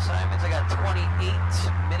 that's St. Simon's. I got 28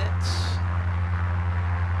 minutes.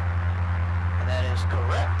 And that is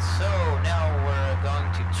correct. So now we're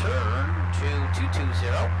going to turn to 220.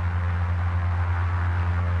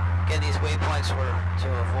 Again, these waypoints were to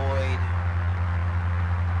avoid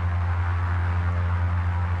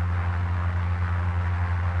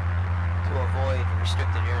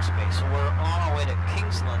restricted airspace. So we're on our way to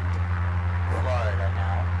Kingsland, Florida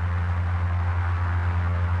now.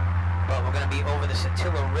 But we're going to be over the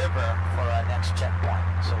Satilla River for our next checkpoint.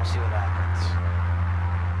 So we'll see what happens.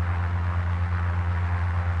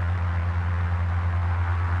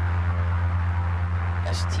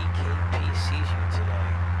 STKP sees you today.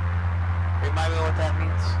 Remind me what that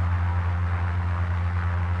means?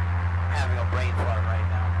 I'm having a brain fart right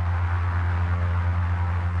now.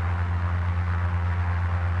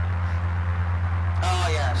 Oh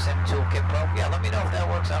yeah, Sim Toolkit Pro. Yeah, let me know if that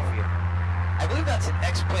works out for you. I believe that's an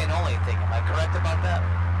X-plane only thing. Am I correct about that?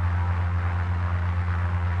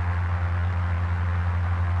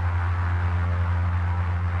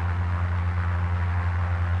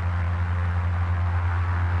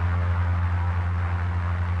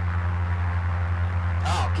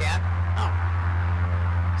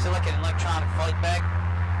 Flight bag.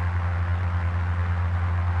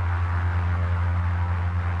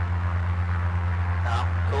 No,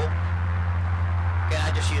 cool. Again,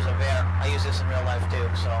 I just use a VAR. I use this in real life too,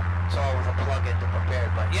 so it's all with a plug-in to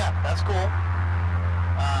Prepared. But yeah, that's cool.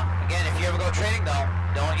 Again, if you ever go training though,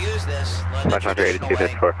 don't use this. Learn the traditional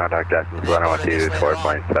way. For contact Jacksonville, I want to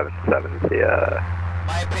 4.77.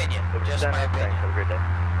 My opinion, just my opinion. Have a great day.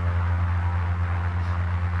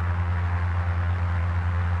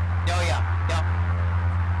 Oh yeah.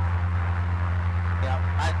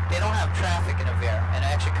 They don't have traffic in a VAR, and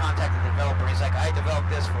I actually contacted the developer. He's like, I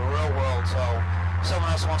developed this for real world, so if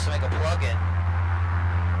someone else wants to make a plug-in.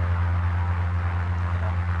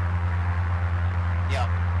 Yeah.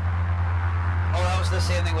 Oh, that was the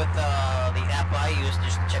same thing with the app I use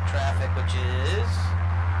just to check traffic, which is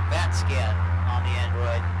VATScan on the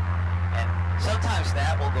Android, and sometimes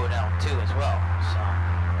that will go down too as well. So.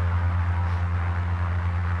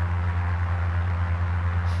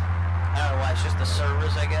 I don't know why, it's just the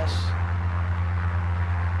servers, I guess.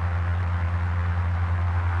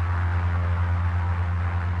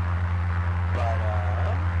 But,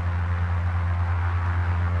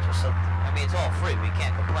 just something, I mean, it's all free, we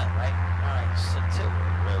can't complain, right? Alright, Satilla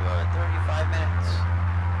River, 35 minutes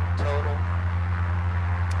total.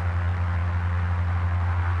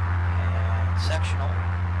 And sectional.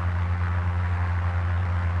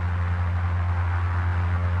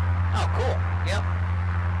 Oh, cool, yep.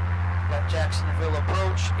 Jacksonville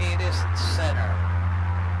approach, it is center.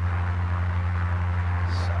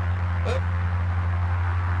 So, oop.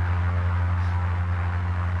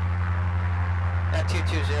 That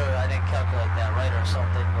 220, I didn't calculate that right or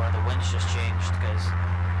something, or the winds just changed because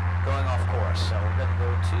going off course. So we're going to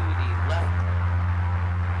go to the left.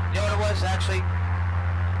 You know what it was actually?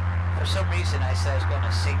 For some reason I said I was going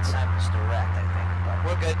to St. Simon's direct, I think, but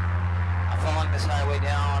we're good. I'm following this highway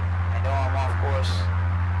down. I know I'm off course.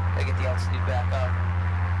 Gotta get the altitude back up.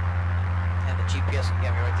 And the GPS can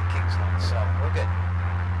get me right to Kingsland, so we're good.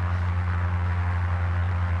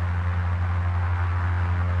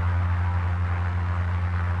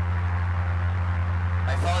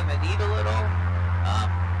 following the need a little?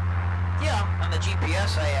 Yeah, on the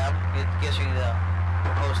GPS I am. It gives you the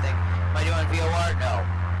proposed thing. Am I doing VOR? No.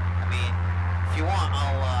 I mean, if you want,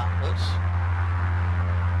 I'll, oops.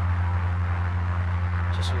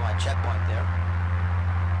 Just with my checkpoint there.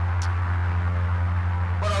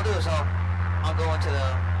 What I'll do is I'll go into the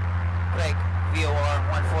Craig VOR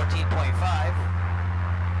 114.5,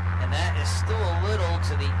 and that is still a little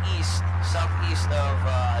to the east, southeast of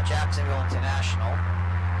Jacksonville International.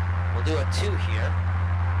 We'll do a 2 here,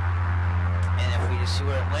 and if we just see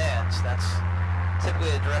where it lands, that's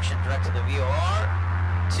typically the direction direct to the VOR,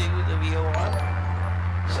 to the VOR.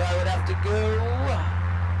 So I would have to go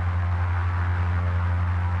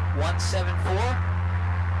 174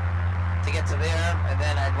 to get to there, and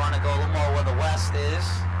then I'd want to go a little more where the west is.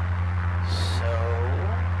 So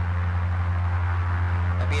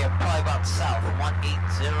that'd be probably about south, 180,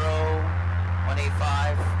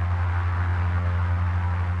 185.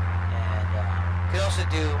 And could also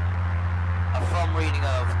do a firm reading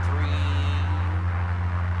of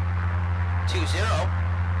 320.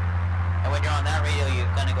 And when you're on that radio, you're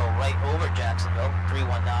going to go right over Jacksonville,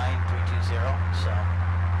 319, 320. So.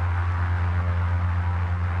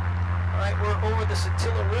 Alright, we're over the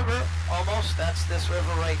Satilla River, almost. That's this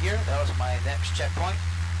river right here. That was my next checkpoint.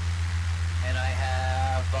 And I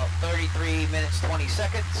have about 33 minutes, 20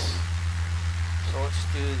 seconds. So let's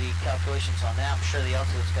do the calculations on that. I'm sure the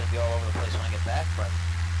altitude is going to be all over the place when I get back, but...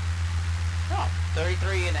 No,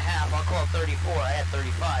 33 and a half. I'll call it 34. I had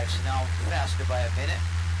 35, so now I'm faster by a minute.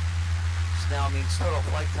 So now it means total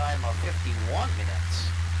flight time of 51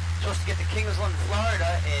 minutes. Supposed to get to Kingsland,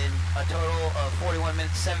 Florida in a total of 41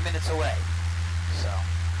 minutes, 7 minutes away. So.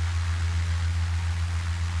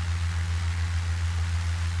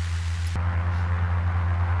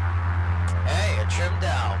 Hey, a trim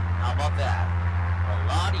down. How about that? A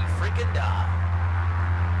lottie freaking da.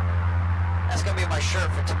 That's gonna be my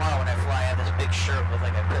shirt for tomorrow when I fly. I have this big shirt with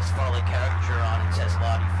like a Chris Farley caricature on it. It says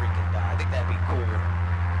lottie freaking da. I think that'd be cool.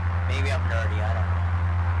 Maybe I'm nerdy, I don't know.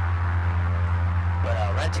 But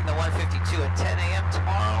renting the 152 at 10 a.m.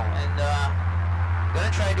 tomorrow, and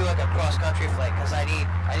gonna try to do like a cross-country flight because I need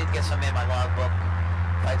to get some in my logbook.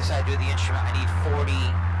 If I decide to do the instrument, I need 40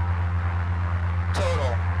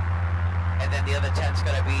 total, and then the other 10's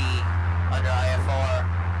gonna be under IFR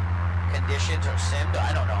conditions or simmed.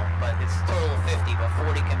 I don't know, but it's a total of 50, but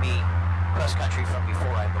 40 can be cross-country from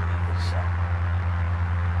before, I believe. So.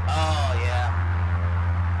 Oh yeah.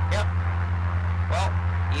 Yep. Well,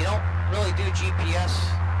 you don't really do GPS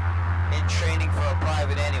in training for a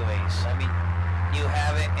private anyways. I mean, you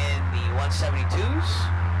have it in the 172s,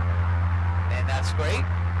 and that's great,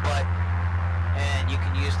 but, and you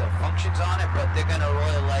can use the functions on it, but they're gonna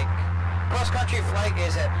really like, cross-country flight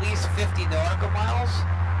is at least 50 nautical miles.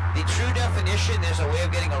 The true definition, there's a way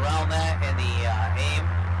of getting around that in the AIM,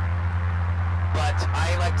 but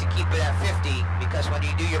I like to keep it at 50, because when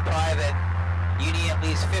you do your private, you need at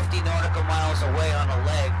least 50 nautical miles away on a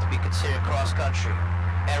leg to be considered cross-country,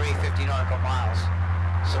 every 50 nautical miles.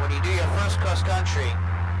 So when you do your first cross-country,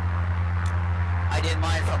 I did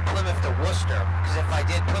mine from Plymouth to Worcester, because if I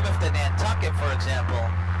did Plymouth to Nantucket, for example,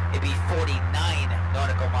 it'd be 49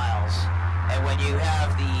 nautical miles. And when you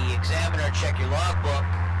have the examiner check your logbook,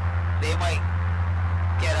 they might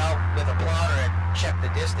get out with a plotter and check the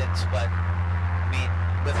distance, but, I mean,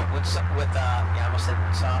 yeah, I almost said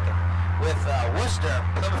Woonsocket. With Worcester,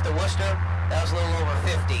 Plymouth to Worcester, that was a little over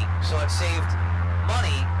 50, so it saved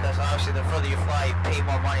money, because obviously the further you fly, you pay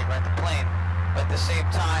more money to rent the plane, but at the same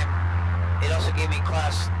time, it also gave me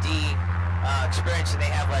Class D experience, and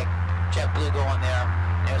they have like JetBlue going there,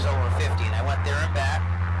 and it was over 50, and I went there and back,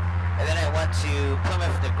 and then I went to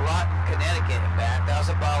Plymouth to Groton, Connecticut and back. That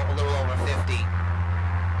was about a little over 50.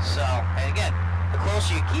 So, and again, the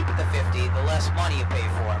closer you keep it to 50, the less money you pay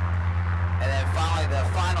for. And then finally, the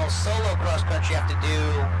final solo cross-country, you have to do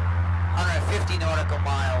 150 nautical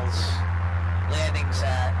miles, landings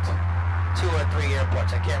at 2 or 3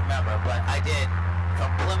 airports, I can't remember, but I did from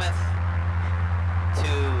Plymouth to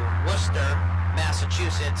Worcester,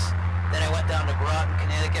 Massachusetts, then I went down to Groton,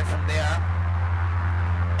 Connecticut from there,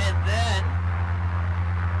 and then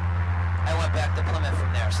I went back to Plymouth from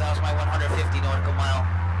there. So that was my 150 nautical mile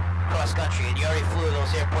cross-country, and you already flew those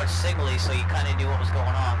airports singly, so you kind of knew what was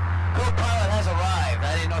going on. Co-pilot has arrived.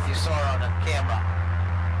 I didn't know if you saw her on the camera,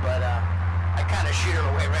 but I kind of shoot her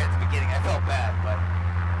away right at the beginning. I felt bad, but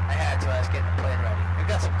I had to. I was getting the plane ready. We've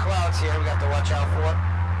got some clouds here we got to watch out for.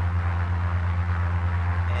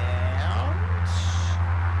 And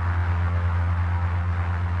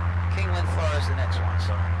Kingland, Florida is the next one,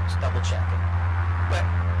 so just double checking. But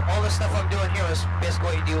all this the stuff I'm doing here is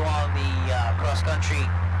basically what you do on the cross country.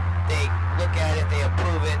 They look at it, they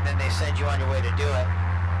approve it, and then they send you on your way to do it.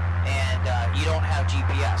 And you don't have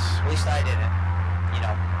GPS. At least I didn't. You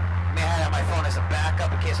know, I mean, I had it on my phone as a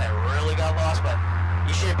backup in case I really got lost, but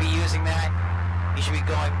you shouldn't be using that. You should be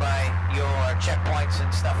going by your checkpoints and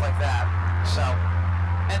stuff like that. So,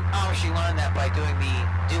 and obviously learn that by doing the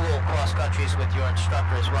dual cross countries with your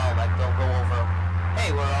instructor as well. Like they'll go over,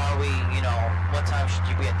 hey, where are we? You know, what time should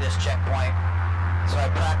you be at this checkpoint? So I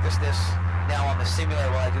practice this now on the simulator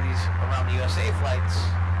while I do these around the USA flights,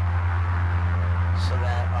 so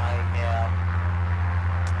that I am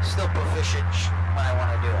still proficient when I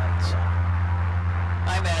want to do it. So,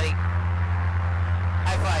 hi Maddie.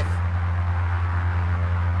 High five.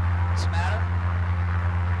 What's the matter?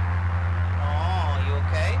 Oh, you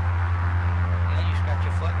okay? Yeah, you scratch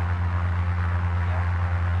your foot? Yeah.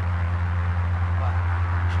 What?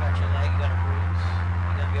 You scratch your leg, you got a bruise?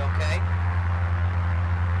 You gonna be okay?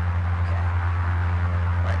 Okay.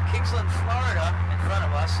 Right, Kingsland, Florida, in front of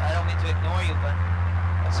us. I don't mean to ignore you, but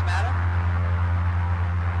what's the matter?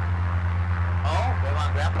 Oh, Grandma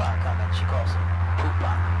and Grandpa are coming. She calls it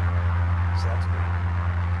Poopa. So that's good.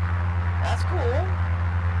 That's cool.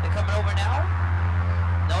 They're coming over now?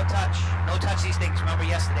 No touch. No touch these things. Remember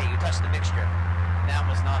yesterday you touched the mixture. That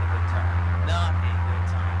was not a good time. Not a good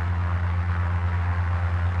time.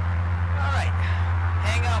 Alright.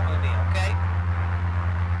 Hang out with me, okay?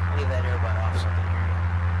 I'll leave that earbud off so I can hear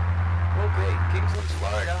you. Okay, Kingsland,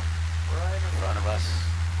 Florida. Right in front of us.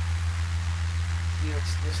 Here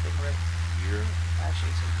it's this thing right here. Actually,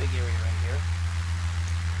 it's a big area right here.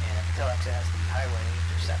 And I can tell actually has the highway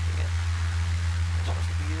intersecting it. We're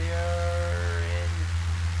supposed to be there in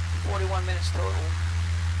 41 minutes total.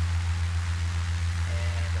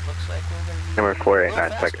 And it looks like we're going to be Number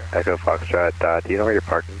 489, Echo Foxtrot, do you know where you're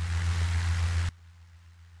parking?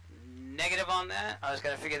 Negative on that. I was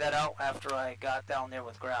going to figure that out after I got down there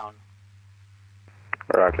with ground.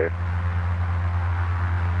 Roger.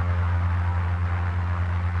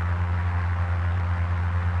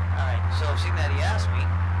 Alright, so seeing that he asked me,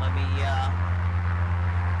 let me,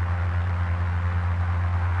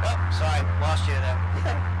 oh, sorry, lost you there.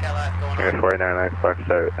 Got a lot going on. Number 499,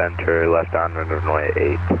 Foxtrot, enter left on runway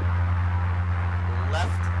 8. Left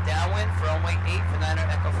downwind for runway 8 for 9er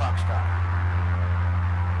Echo Foxtrot.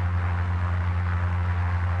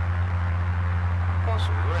 Close,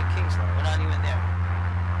 we're at Kingsland, we're not even there.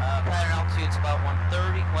 Pattern altitude's about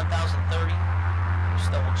 1030.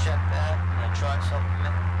 Just double check that, and then try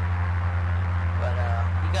supplement. But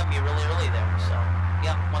you got me really early there, so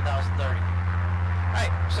yeah, 1030. Alright,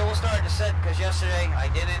 so we'll start the set because yesterday I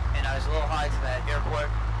didn't, and I was a little high to that airport.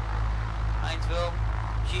 Hinesville,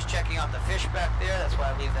 she's checking out the fish back there, that's why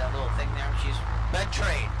I leave that little thing there. She's been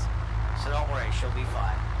trained, so don't worry, she'll be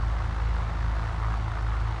fine.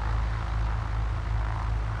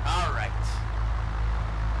 Alright.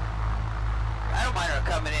 I don't mind her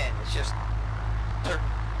coming in, it's just certain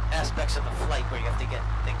aspects of the flight where you have to get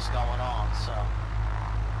things going on, so.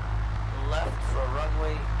 Left for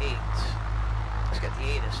runway 8. Let's get the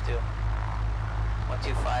ADDONS too. 125.85.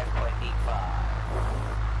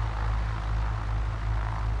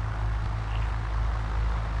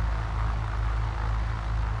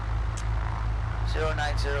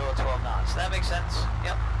 090 at 12 knots. That makes sense.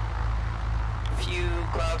 Yep. A few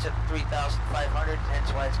clouds at 3,500,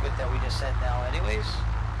 hence why it's good that we just said now anyways.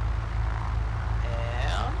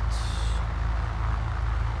 And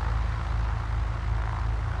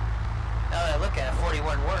now that I look at it,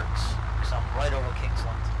 41 works, because I'm right over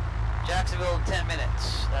Kingsland. Jacksonville in 10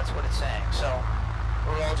 minutes, that's what it's saying. So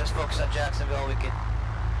we're all just focused on Jacksonville. We could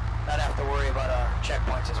not have to worry about our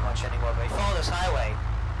checkpoints as much anymore. But if you follow this highway,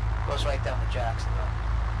 it goes right down to Jacksonville.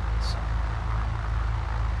 So.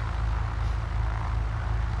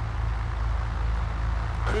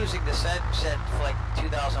 Cruising descent set for like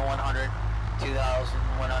 2,100,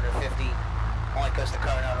 2,150, only because the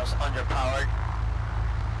car now is underpowered.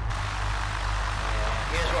 And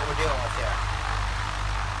here's what we're dealing with here.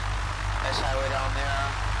 Nice highway down there.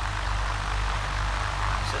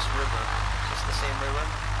 Is this river? Is this the same river?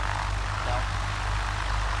 No.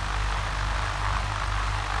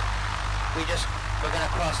 We're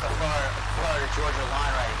gonna cross the Florida Georgia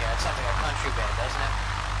line right here. It's something a country band, doesn't it?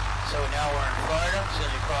 So now we're in Florida, as soon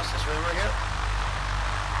as we cross this river here.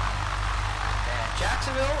 And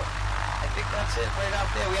Jacksonville, I think that's it right out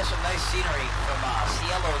there. We have some nice scenery from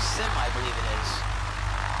Cielo Sim, I believe it is.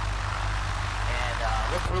 And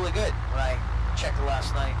looked really good when I checked it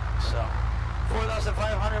last night. So 4,500,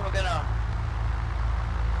 we're gonna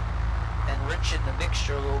enrich in the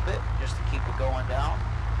mixture a little bit, just to keep it going down.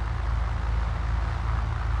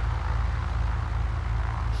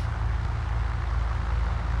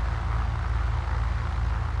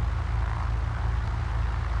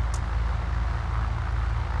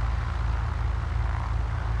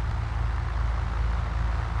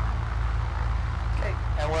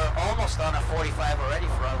 crossed on a 45 already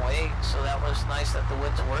for runway 8, so that was nice that the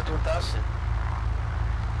winds worked with us, and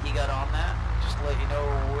he got on that. Just to let you know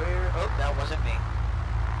where, oh, that wasn't me.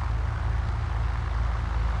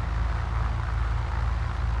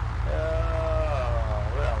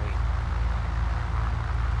 Where are we?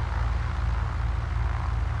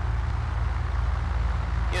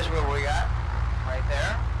 Here's where we got, right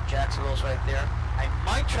there. Jacksonville's right there. I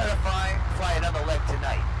might try to fly another leg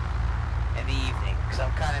tonight in the evening, because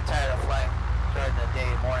I'm kind of tired of flying during the day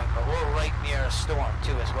and morning, but we're right near a storm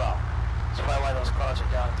too as well. That's probably why those cars are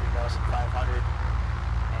down 3,500.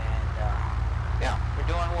 And yeah, we're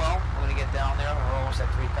doing well. We're going to get down there. We're almost at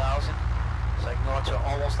 3,000. So I can go into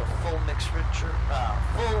almost a full rich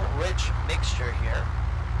mixture here.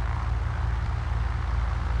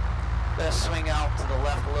 Gonna swing out to the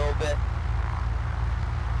left a little bit.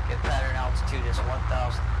 Get pattern altitude is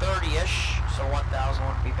 1,030-ish, so 1,000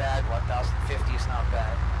 wouldn't be bad. 1,050 is not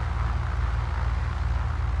bad.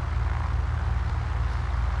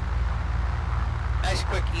 Nice,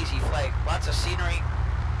 quick, easy flight. Lots of scenery.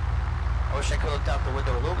 I wish I could have looked out the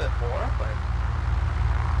window a little bit more, but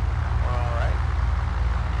we're all right.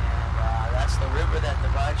 And that's the river that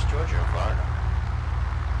divides Georgia and Florida.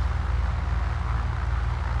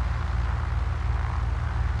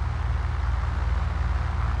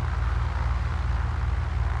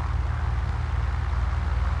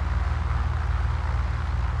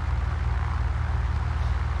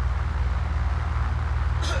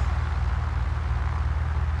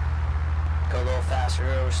 Go a little faster.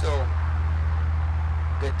 We're still a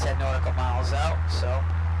good 10 nautical miles out, so.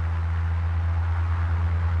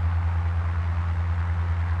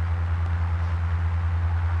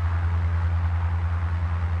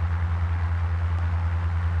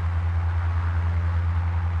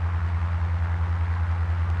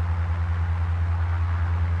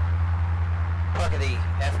 Plug of the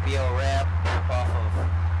FBO ramp off of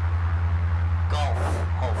Gulf,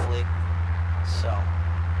 hopefully. So.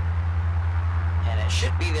 And it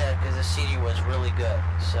should be there because the scenery was really good.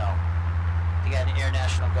 So they got an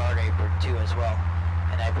International Guard apron too as well,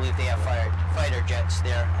 and I believe they have fighter jets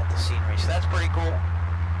there at the scenery. So that's pretty cool.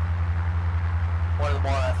 One of the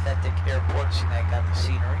more authentic airports that got the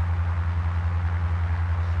scenery.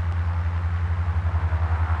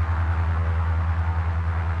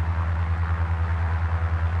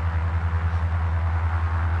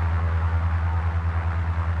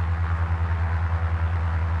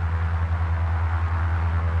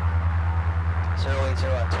 So 080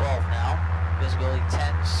 at 12 now. Visibility 10,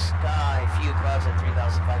 sky, few clouds at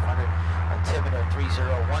 3,500. Altimeter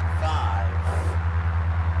 3015.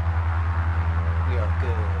 We are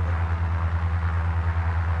good.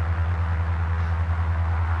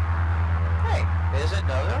 Hey, there's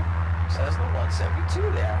another Cessna 172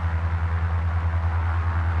 there.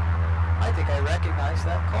 I think I recognize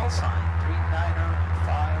that call sign.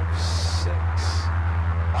 3956.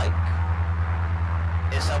 Mike.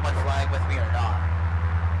 Is someone flying with me or not?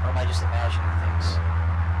 Or am I just imagining things?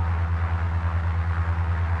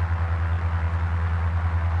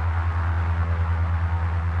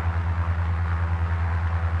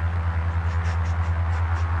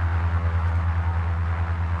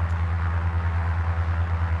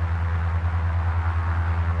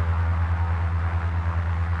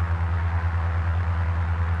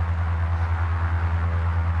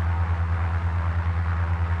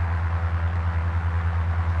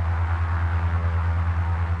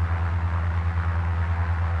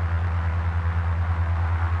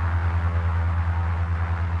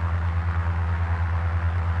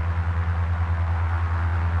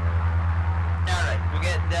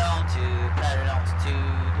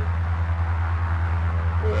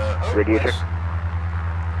 Radiator.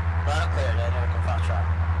 Loud and clear, American Foxtrot.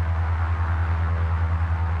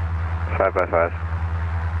 5x5.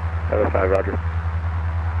 5x5, roger.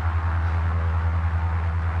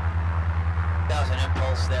 That was an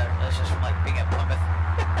impulse there. That's just from like being at Plymouth.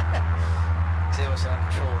 Because it was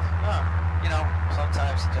uncontrolled. Oh, you know,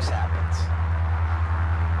 sometimes it just happens.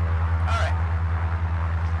 Alright.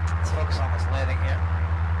 Let's focus on this landing here.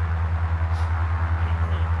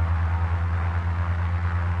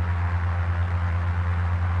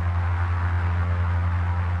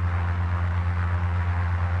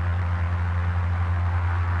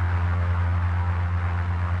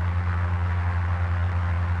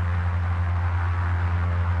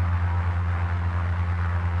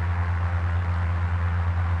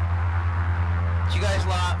 Did you guys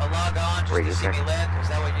log on just to see me land? Is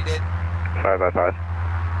that what you did? 5x5.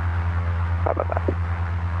 5x5.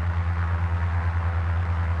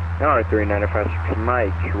 Alright, 3956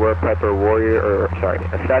 Mike, we're Piper Warrior, or sorry,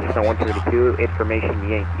 Assassin 172, information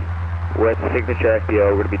Yankee. With Signature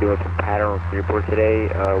FBO, we're going to be doing some pattern reports today.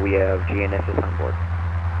 We have GNSS on board.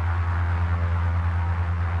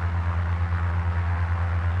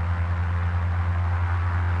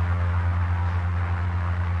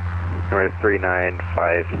 Number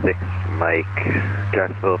 3956, Mike,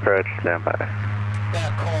 Jacksonville approach, stand by.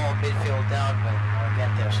 Gonna call midfield down, but I'll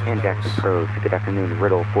get there soon. And Jackson Pros, good afternoon,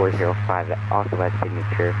 Riddle 405, also has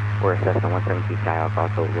Signature. We're Cessna 172 Skyhawk,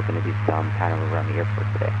 also looking to do some pattern around the airport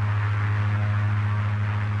today.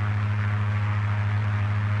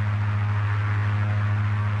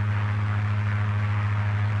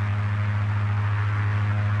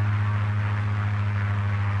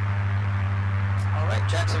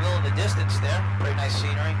 Jacksonville in the distance there, pretty nice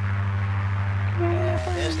scenery.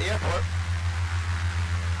 And there's the airport.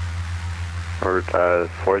 We're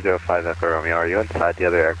 405 Echo Romeo, are you inside the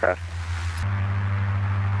other aircraft?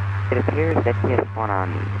 It appears that he has spawned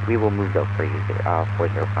on me. We will move those for you,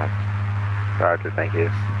 405. Roger, thank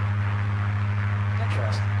you.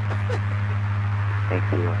 Interesting. Thank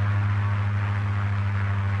you.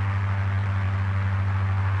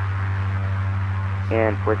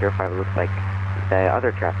 And 405, it looks like the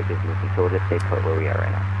other traffic is moving, so we'll just stay put where we are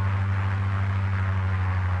right now.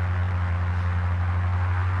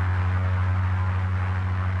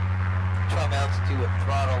 Trying altitude with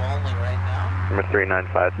throttle only right now. Number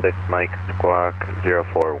 3956, Mike, squawk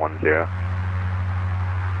 0410.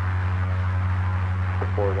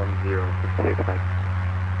 410, 66, Mike.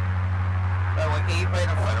 Runway 8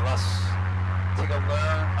 right in front of us. Take a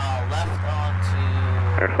left onto...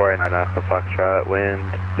 Number 49 Alpha Foxtrot, wind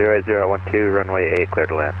 08012, runway 8, clear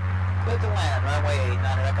to land. Clear to land, runway 8,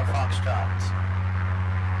 9 Echo Foxtrot.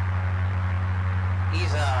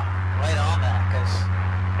 He's right on that, because...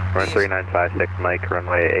 Number 3956, Mike,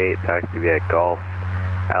 runway 8, taxi via Golf,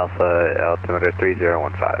 Alpha, altimeter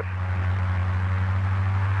 3015.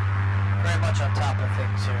 Very much on top of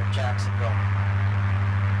things here in Jacksonville.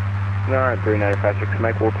 Alright, 3956,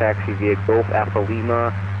 Mike, we'll taxi via Golf Alpha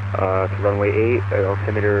Lima to runway 8,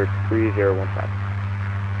 altimeter 3015.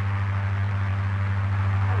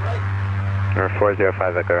 Alright. Number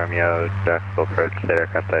 405 Echo Romeo, Jacksonville approach, state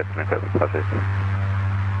aircraft type and equipment buses.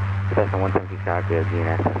 Cessna 172 Skyhawk, we have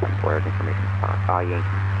GNSS on board, information spot. Yankee.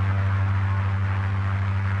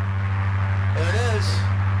 There it is.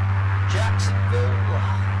 Jacksonville.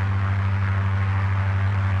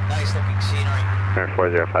 Nice looking scenery. Number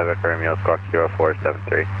 405 Echo Romeo, squawk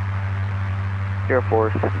 0473.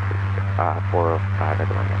 0473, 405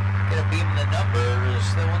 Echo Romeo. Gonna beam the numbers,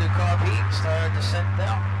 then we'll do carb heat, start descent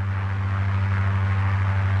down.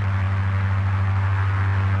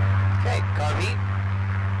 Okay, carb heat.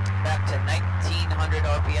 Back to 1900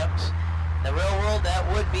 RPMs. In the real world, that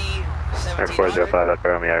would be 1700. Number 405 Echo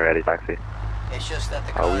Romeo, ready, taxi. It's just that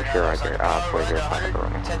the car Oh, we sure are, now is on the power right 405 Echo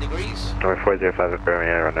Romeo. 10 degrees. Number 405 Echo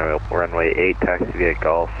Romeo, runway 8, taxi via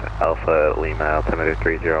Golf, Alpha Lima, altimeter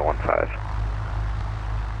 3015.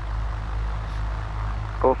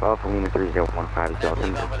 Golf Alpha Lima 3015 is the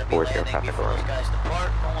altimeter I'm going to be landing 405 Echo before those Romeo. guys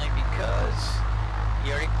depart, only because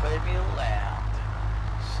he already cleared me to land.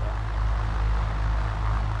 So,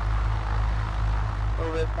 a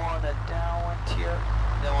little bit more on the downwind here,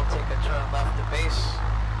 then we'll take a turn left to base.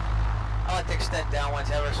 I like to extend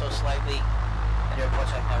downwinds ever so slightly at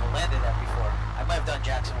airports I've never landed at before. I might have done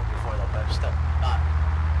Jacksonville before though, but I'm still not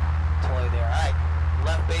totally there. Alright,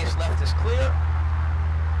 left base, left is clear.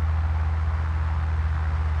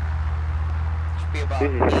 Should be about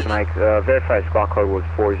This is Mike, verified squawk code was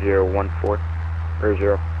 4014, or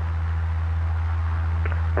 0.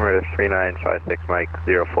 Number 3956 Mike,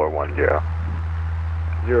 0410.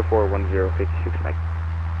 0410, 56 Mike.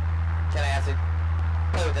 Can I have to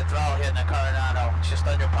play with the throttle here in the Coronado? It's just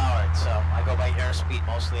underpowered, so I go by airspeed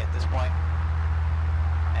mostly at this point.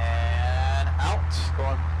 And out,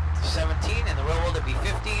 going to 17. In the real world it'd be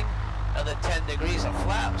 15. Another 10 degrees of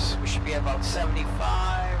flaps. We should be at about 75,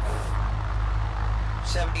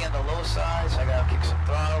 70 on the low side, so I gotta kick some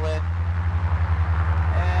throttle in.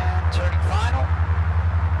 And turning final.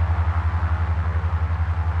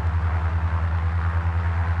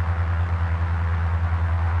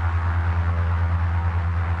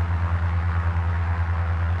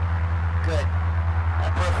 Good.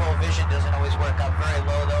 That peripheral vision doesn't always work out very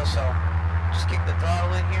low though, so just kick the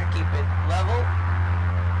throttle in here, keep it level,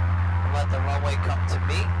 and let the runway come to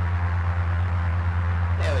me.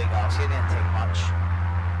 There we go, see it didn't take much.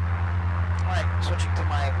 Alright, switching to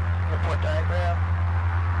my report diagram.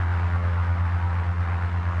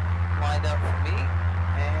 Lined up for me,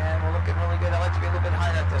 and we're looking really good. I like to be a little bit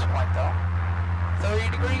higher at this point though.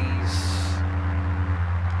 30 degrees.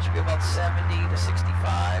 Should be about 70 to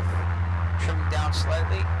 65. Trimmed down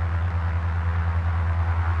slightly.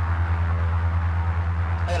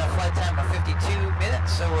 flight time of 52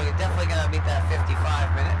 minutes, so we're definitely going to meet that 55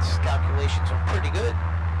 minutes. Calculations are pretty good.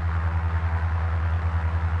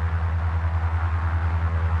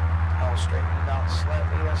 I'll straighten it down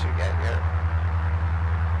slightly as we get here.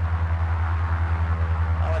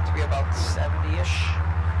 I want it to be about 70-ish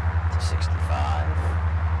to 65.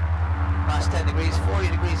 Last 10 degrees, 40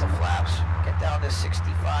 degrees of flaps. Get down to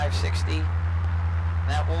 65, 60. And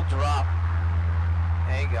that will drop.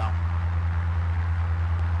 There you go.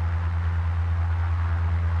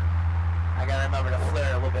 I gotta remember to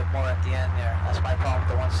flare a little bit more at the end there. That's my problem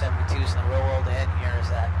with the 172s in the real world ahead here is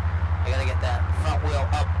that I gotta get that front wheel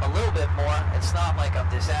up a little bit more. It's not like I'm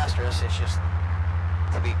disastrous, it's just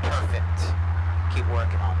to be perfect. Keep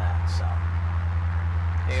working on that, so.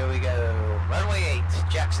 Here we go. Runway 8,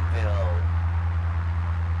 Jacksonville.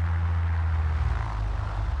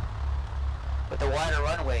 With the wider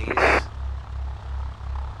runways,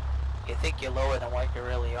 you think you're lower than what you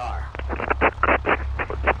really are.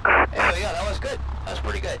 Anyway, yeah, that was good. That was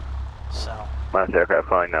pretty good. So. Last aircraft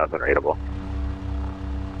calling now is unreadable.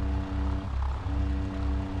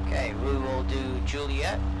 Okay, we will do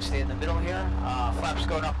Juliet. Stay in the middle here. Flaps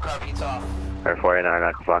going up, carpeets off. Air 49,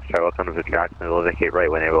 Echo Foxtrot, welcome to Jacksonville. Indicate right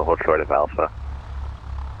when able, hold short of Alpha.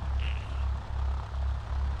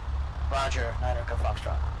 Roger, 9 Echo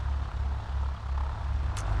Foxtrot.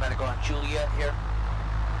 I'm going to go on Juliet here.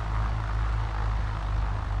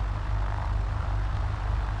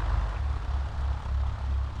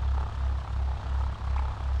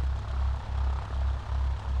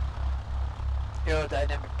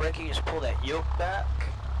 Aerodynamic braking, just pull that yoke back.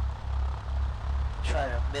 Try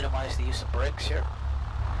to minimize the use of brakes here.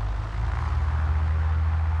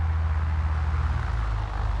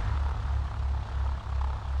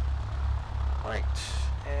 Right,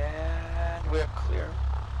 and we're clear.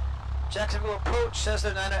 Jacksonville approach, says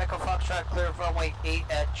the 9 Echo Foxtrot, clear of runway 8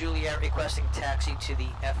 at Juliet, requesting taxi to the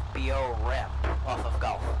FBO ramp off of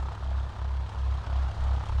Gulf.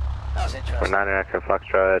 That was interesting. 9 Echo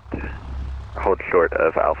Foxtrot, hold short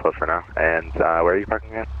of Alpha for now. And where are you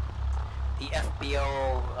parking at? The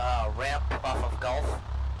FBO ramp off of Gulf.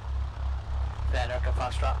 9 Echo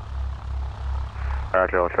Foxtrot.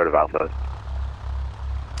 Roger, hold short of Alpha.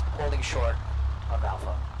 Holding short of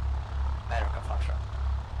Alpha. 9 Echo Foxtrot.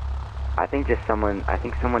 I think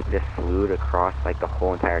someone just slewed across like the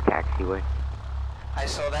whole entire taxiway. I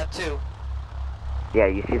saw that too. Yeah,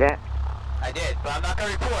 you see that? I did, but I'm not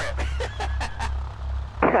going to report it.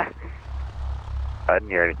 I didn't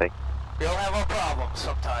hear anything. We'll have our problems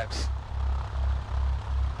sometimes.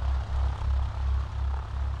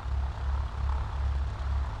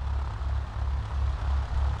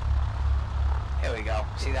 Here we go.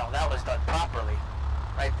 See, that was done properly.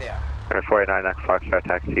 Right there. Air 49, Echo Foxtrot,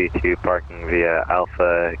 taxi to parking via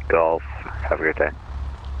Alpha Golf. Have a good day.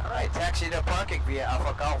 Alright, taxi to parking via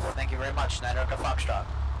Alpha Golf. Thank you very much, 9 Echo Foxtrot.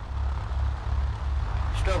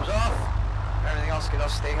 Strobes off. Everything else can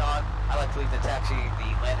also stay on. I like to leave the taxi,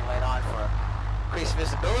 the landing light on for increased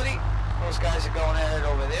visibility. Those guys are going at it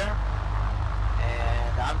over there.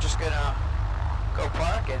 And I'm just going to go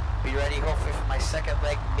park and be ready hopefully for my second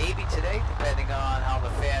leg maybe today, depending on how the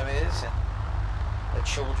fam is and the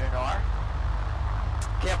children are.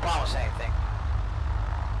 Can't promise anything.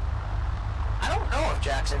 I don't know if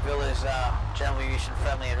Jacksonville is general aviation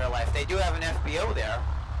friendly in real life. They do have an FBO there,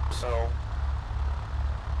 so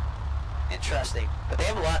interesting. But they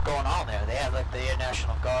have a lot going on there. They have like the Air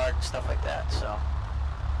National Guard and stuff like that, so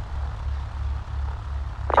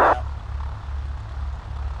yeah.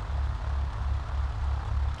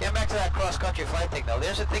 Getting back to that cross-country flight thing though,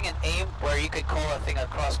 there's a thing in AIM where you could call a thing a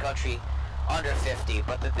cross-country under 50,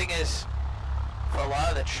 but the thing is, for a lot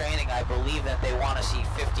of the training, I believe that they want to see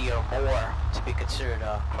 50 or more to be considered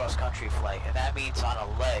a cross-country flight, and that means on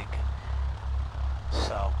a leg.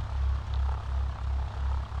 So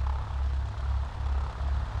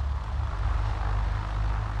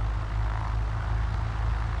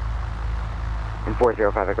And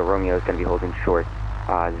 405 Echo Romeo is going to be holding short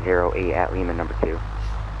 08 at Lima number 2.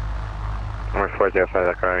 Number 405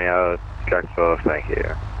 Echo Romeo, Jacksonville, thank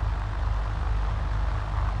you.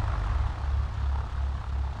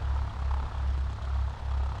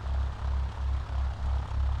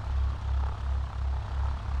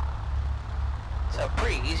 it's a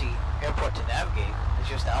pretty easy airport to navigate. It's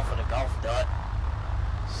just Alpha to Golf done.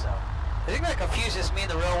 So the thing that confuses me in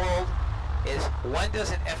the real world is when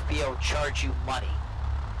does an FBO charge you money?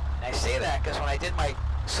 And I say that because when I did my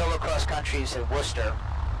solo cross countries in Worcester,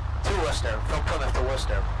 from Plymouth to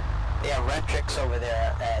Worcester, they have Rentrix over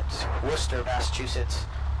there at Worcester, Massachusetts,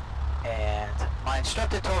 and my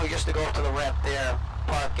instructor told me just to go up to the ramp there,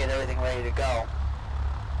 park, get everything ready to go.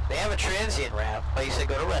 They have a transient ramp, but you said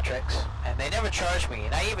go to Retrix, and they never charge me,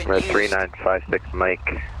 and I even We're used... 3956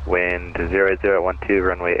 Mike, wind 0012,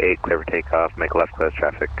 runway 8, clear for takeoff, make left close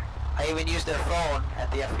traffic. I even used their phone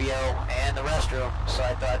at the FBO and the restroom, so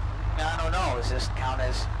I thought, I don't know, does this count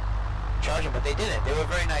as charging? But they didn't. They were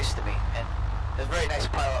very nice to me, and it was a very nice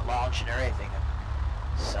pilot lounge and everything.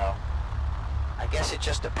 So, I guess it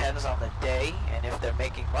just depends on the day and if they're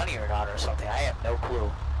making money or not or something. I have no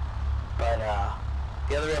clue. But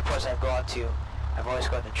the other airports I've gone to, I've always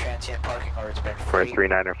gone to transient parking or it's been free. We're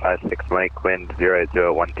 3956 Mike, wind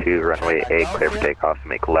 0012, runway 8, clear for takeoff,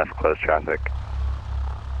 make left close traffic.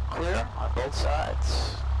 Clear on both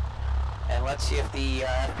sides. And let's see if the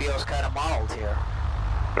FBO is kind of modeled here.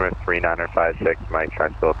 We're 3956 Mike,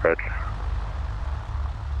 Jacksonville approach.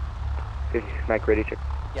 56 Mike, ready check.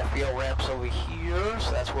 The FBO ramps over here,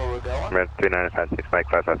 so that's where we're going. We're 3956 Mike,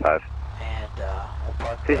 555. And we'll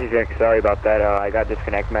park This is Rick, sorry about that. I got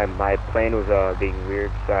disconnected. My plane was being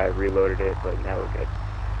weird, so I reloaded it, but now we're good.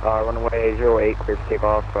 Runway 08, clear for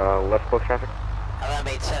takeoff, left close traffic. Oh, that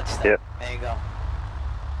made sense then. Yep. There you go.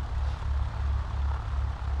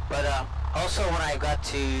 But also when I got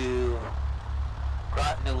to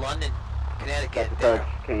New London, Connecticut, Approach,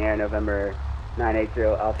 King Air, November 980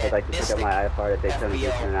 Alpha. I'd like to pick up my IFR at Daytona Beach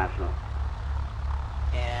International.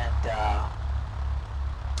 And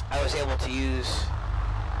I was able to use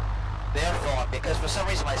their phone because for some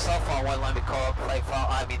reason my cell phone wouldn't let me call up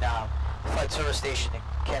flight service station and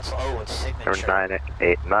cancel. Oh, it's signature.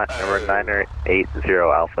 Number 980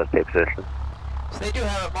 Alpha, stay position. So they do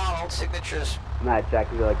have it modeled. Signatures. Not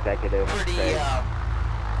Jacksonville Executive. Pretty.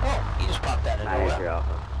 Oh, you just popped that in. 980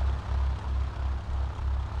 Alpha.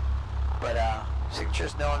 But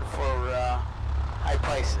signature's known for high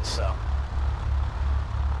prices, so.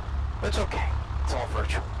 But it's okay. It's all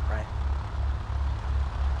virtual, right?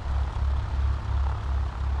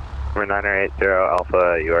 We're 980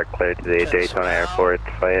 Alpha, you are cleared to the Daytona Airport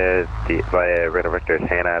via radar vectors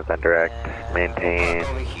Hannah, then direct, maintain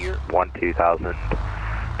 12,000,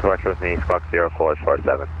 departure with me, squawk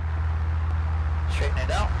 0447. Straighten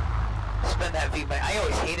it out. Spend that V. I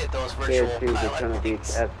always hated those virtual pilot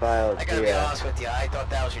things. I gotta be honest with you, I thought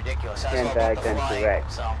that was ridiculous. I was all about the flying,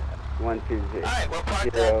 so. 120. Alright, we're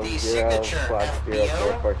parked at the signature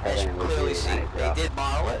FBO. As you clearly see, they did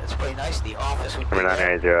model it. It's pretty nice. The office would be Number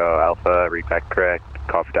 980 Alpha, read back correct,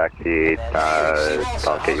 call for taxi,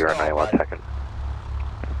 I'll get you runway 1 second.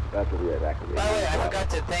 By the way, I forgot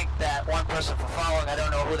to thank that one person for following. I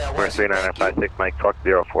don't know who that We're was. 3956 Mike, squawk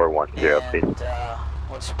 0410, please.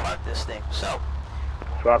 Let's park this thing. So,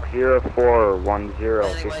 Squawk 0410,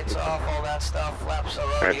 landing lights off, all that stuff, flaps are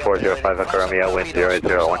already We're 405 Echo Romeo, wind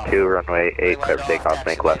 0012, runway 8, clear for takeoff,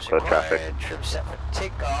 make left close traffic. Trim set for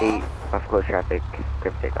takeoff. 8, left close traffic,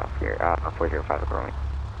 clear for takeoff here, 405 Echo Romeo.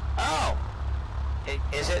 Oh!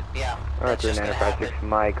 Is it? Yeah. Alright, 3956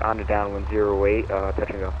 Mike, on to downwind 08, touch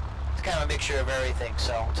and go. It's kind of a mixture of everything,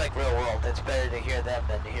 so it's like real world. It's better to hear them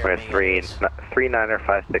than to hear We're me.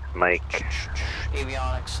 3956 Mike.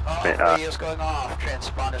 Avionics. Oh, radio's going off,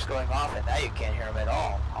 transponder's going off, and now you can't hear them at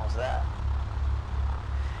all. How's that?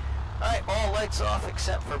 Alright, all lights off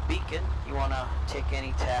except for beacon. You want to take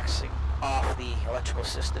any taxing off the electrical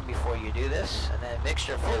system before you do this, and then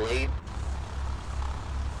mixture full lead.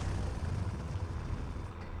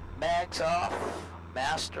 Mags off,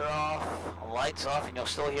 master off, lights off, and you'll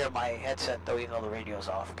still hear my headset though, even though the radio's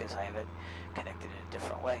off, because I have it connected in a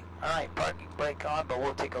different way. Alright, parking brake on, but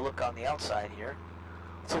we'll take a look on the outside here.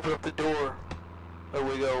 Let's open up the door. There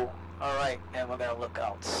we go. Alright, and we're going to look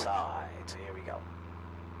outside. So here we go.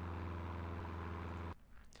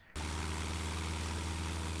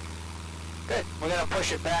 Good. We're going to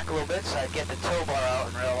push it back a little bit so I get the tow bar out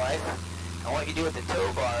in real life. And what you do with the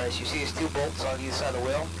tow bar is you see these two bolts on either side of the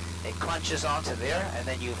wheel. It clenches onto there, and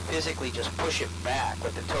then you physically just push it back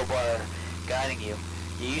with the tow bar guiding you.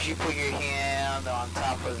 You usually put your hand on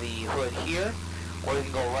top of the hood here, or you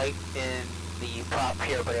can go right in the prop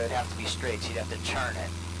here, but it would have to be straight, so you'd have to turn it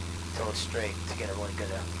until it's straight to get a really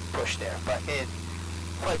good push there. But in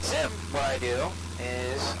Flight Sim, what I do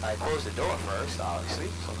is I close the door first, obviously,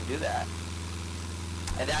 so we do that.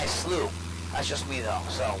 And then I slew. That's just me though.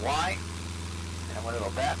 So why? And I'm going to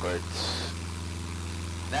go backwards.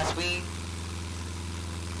 And that's me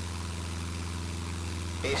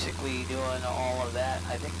basically doing all of that.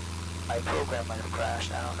 I think my program might have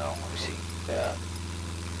crashed. I don't know. Let me see.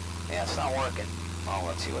 Yeah, it's not working. Oh,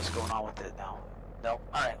 let's see what's going on with it now. Nope.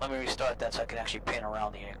 Alright, let me restart that so I can actually pan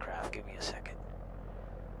around the aircraft. Give me a second.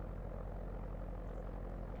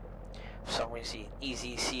 For some reason,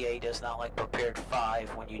 EZCA does not like prepared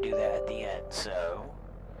 5 when you do that at the end, so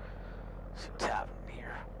let's see what's happening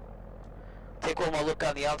here. take one more look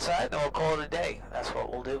on the outside, and then we'll call it a day. That's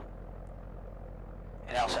what we'll do.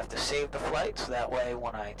 And I also have to save the flight, so that way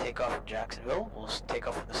when I take off from Jacksonville, we'll take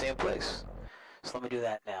off from the same place. So let me do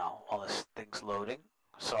that now while this thing's loading.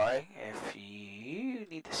 Sorry if you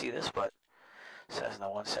need to see this, but it says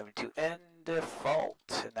no 172 end default,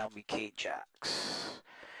 and that'll be KJAX.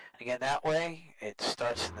 And again, that way it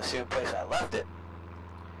starts in the same place I left it.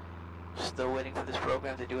 Still waiting for this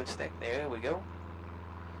program to do its thing. There we go.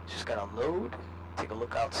 Just gotta load, take a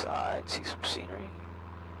look outside, see some scenery,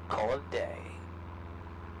 call it a day.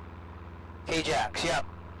 KJAX, yep,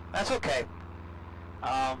 that's okay.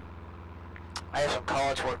 I have some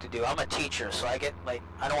college work to do. I'm a teacher, so I get, like,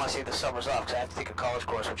 I don't want to say the summer's off because I have to take a college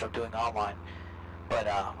course, which I'm doing online. But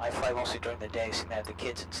I fly mostly during the day, seeing that the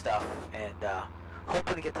kids and stuff, and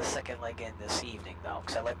hoping to get the second leg in this evening, though,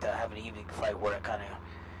 because I like to have an evening flight where it kind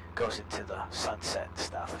of goes into the sunset and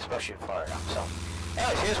stuff, especially in Florida. So,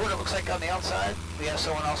 anyways, here's what it looks like on the outside. We have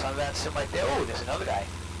someone else on that sim right there. Oh, there's another guy.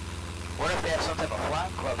 Wonder if they have some type of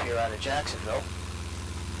flag club here out of Jacksonville.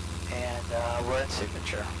 And we're at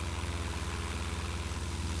Signature.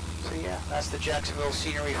 So yeah, that's the Jacksonville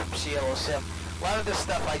scenery from CLO Sim. A lot of this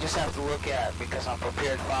stuff I just have to look at because on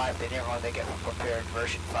Prepared 5, they didn't really make it from Prepared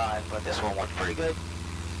version 5, but this one went pretty good.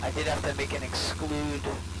 I did have to make an exclude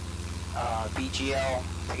BGL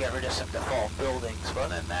to get rid of some default buildings, but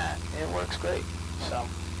other than that, it works great. So,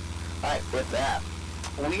 alright, with that,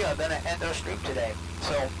 we are going to end our stream today.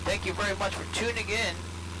 So, thank you very much for tuning in.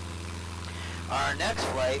 Our next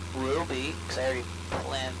flight will be, because I already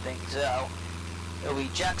planned things out, it'll be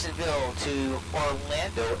Jacksonville to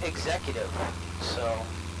Orlando Executive. So,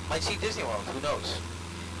 might see Disney World, who knows.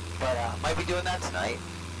 But might be doing that tonight.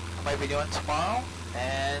 I might be doing it tomorrow.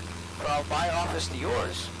 And from my office to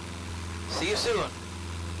yours, see you soon.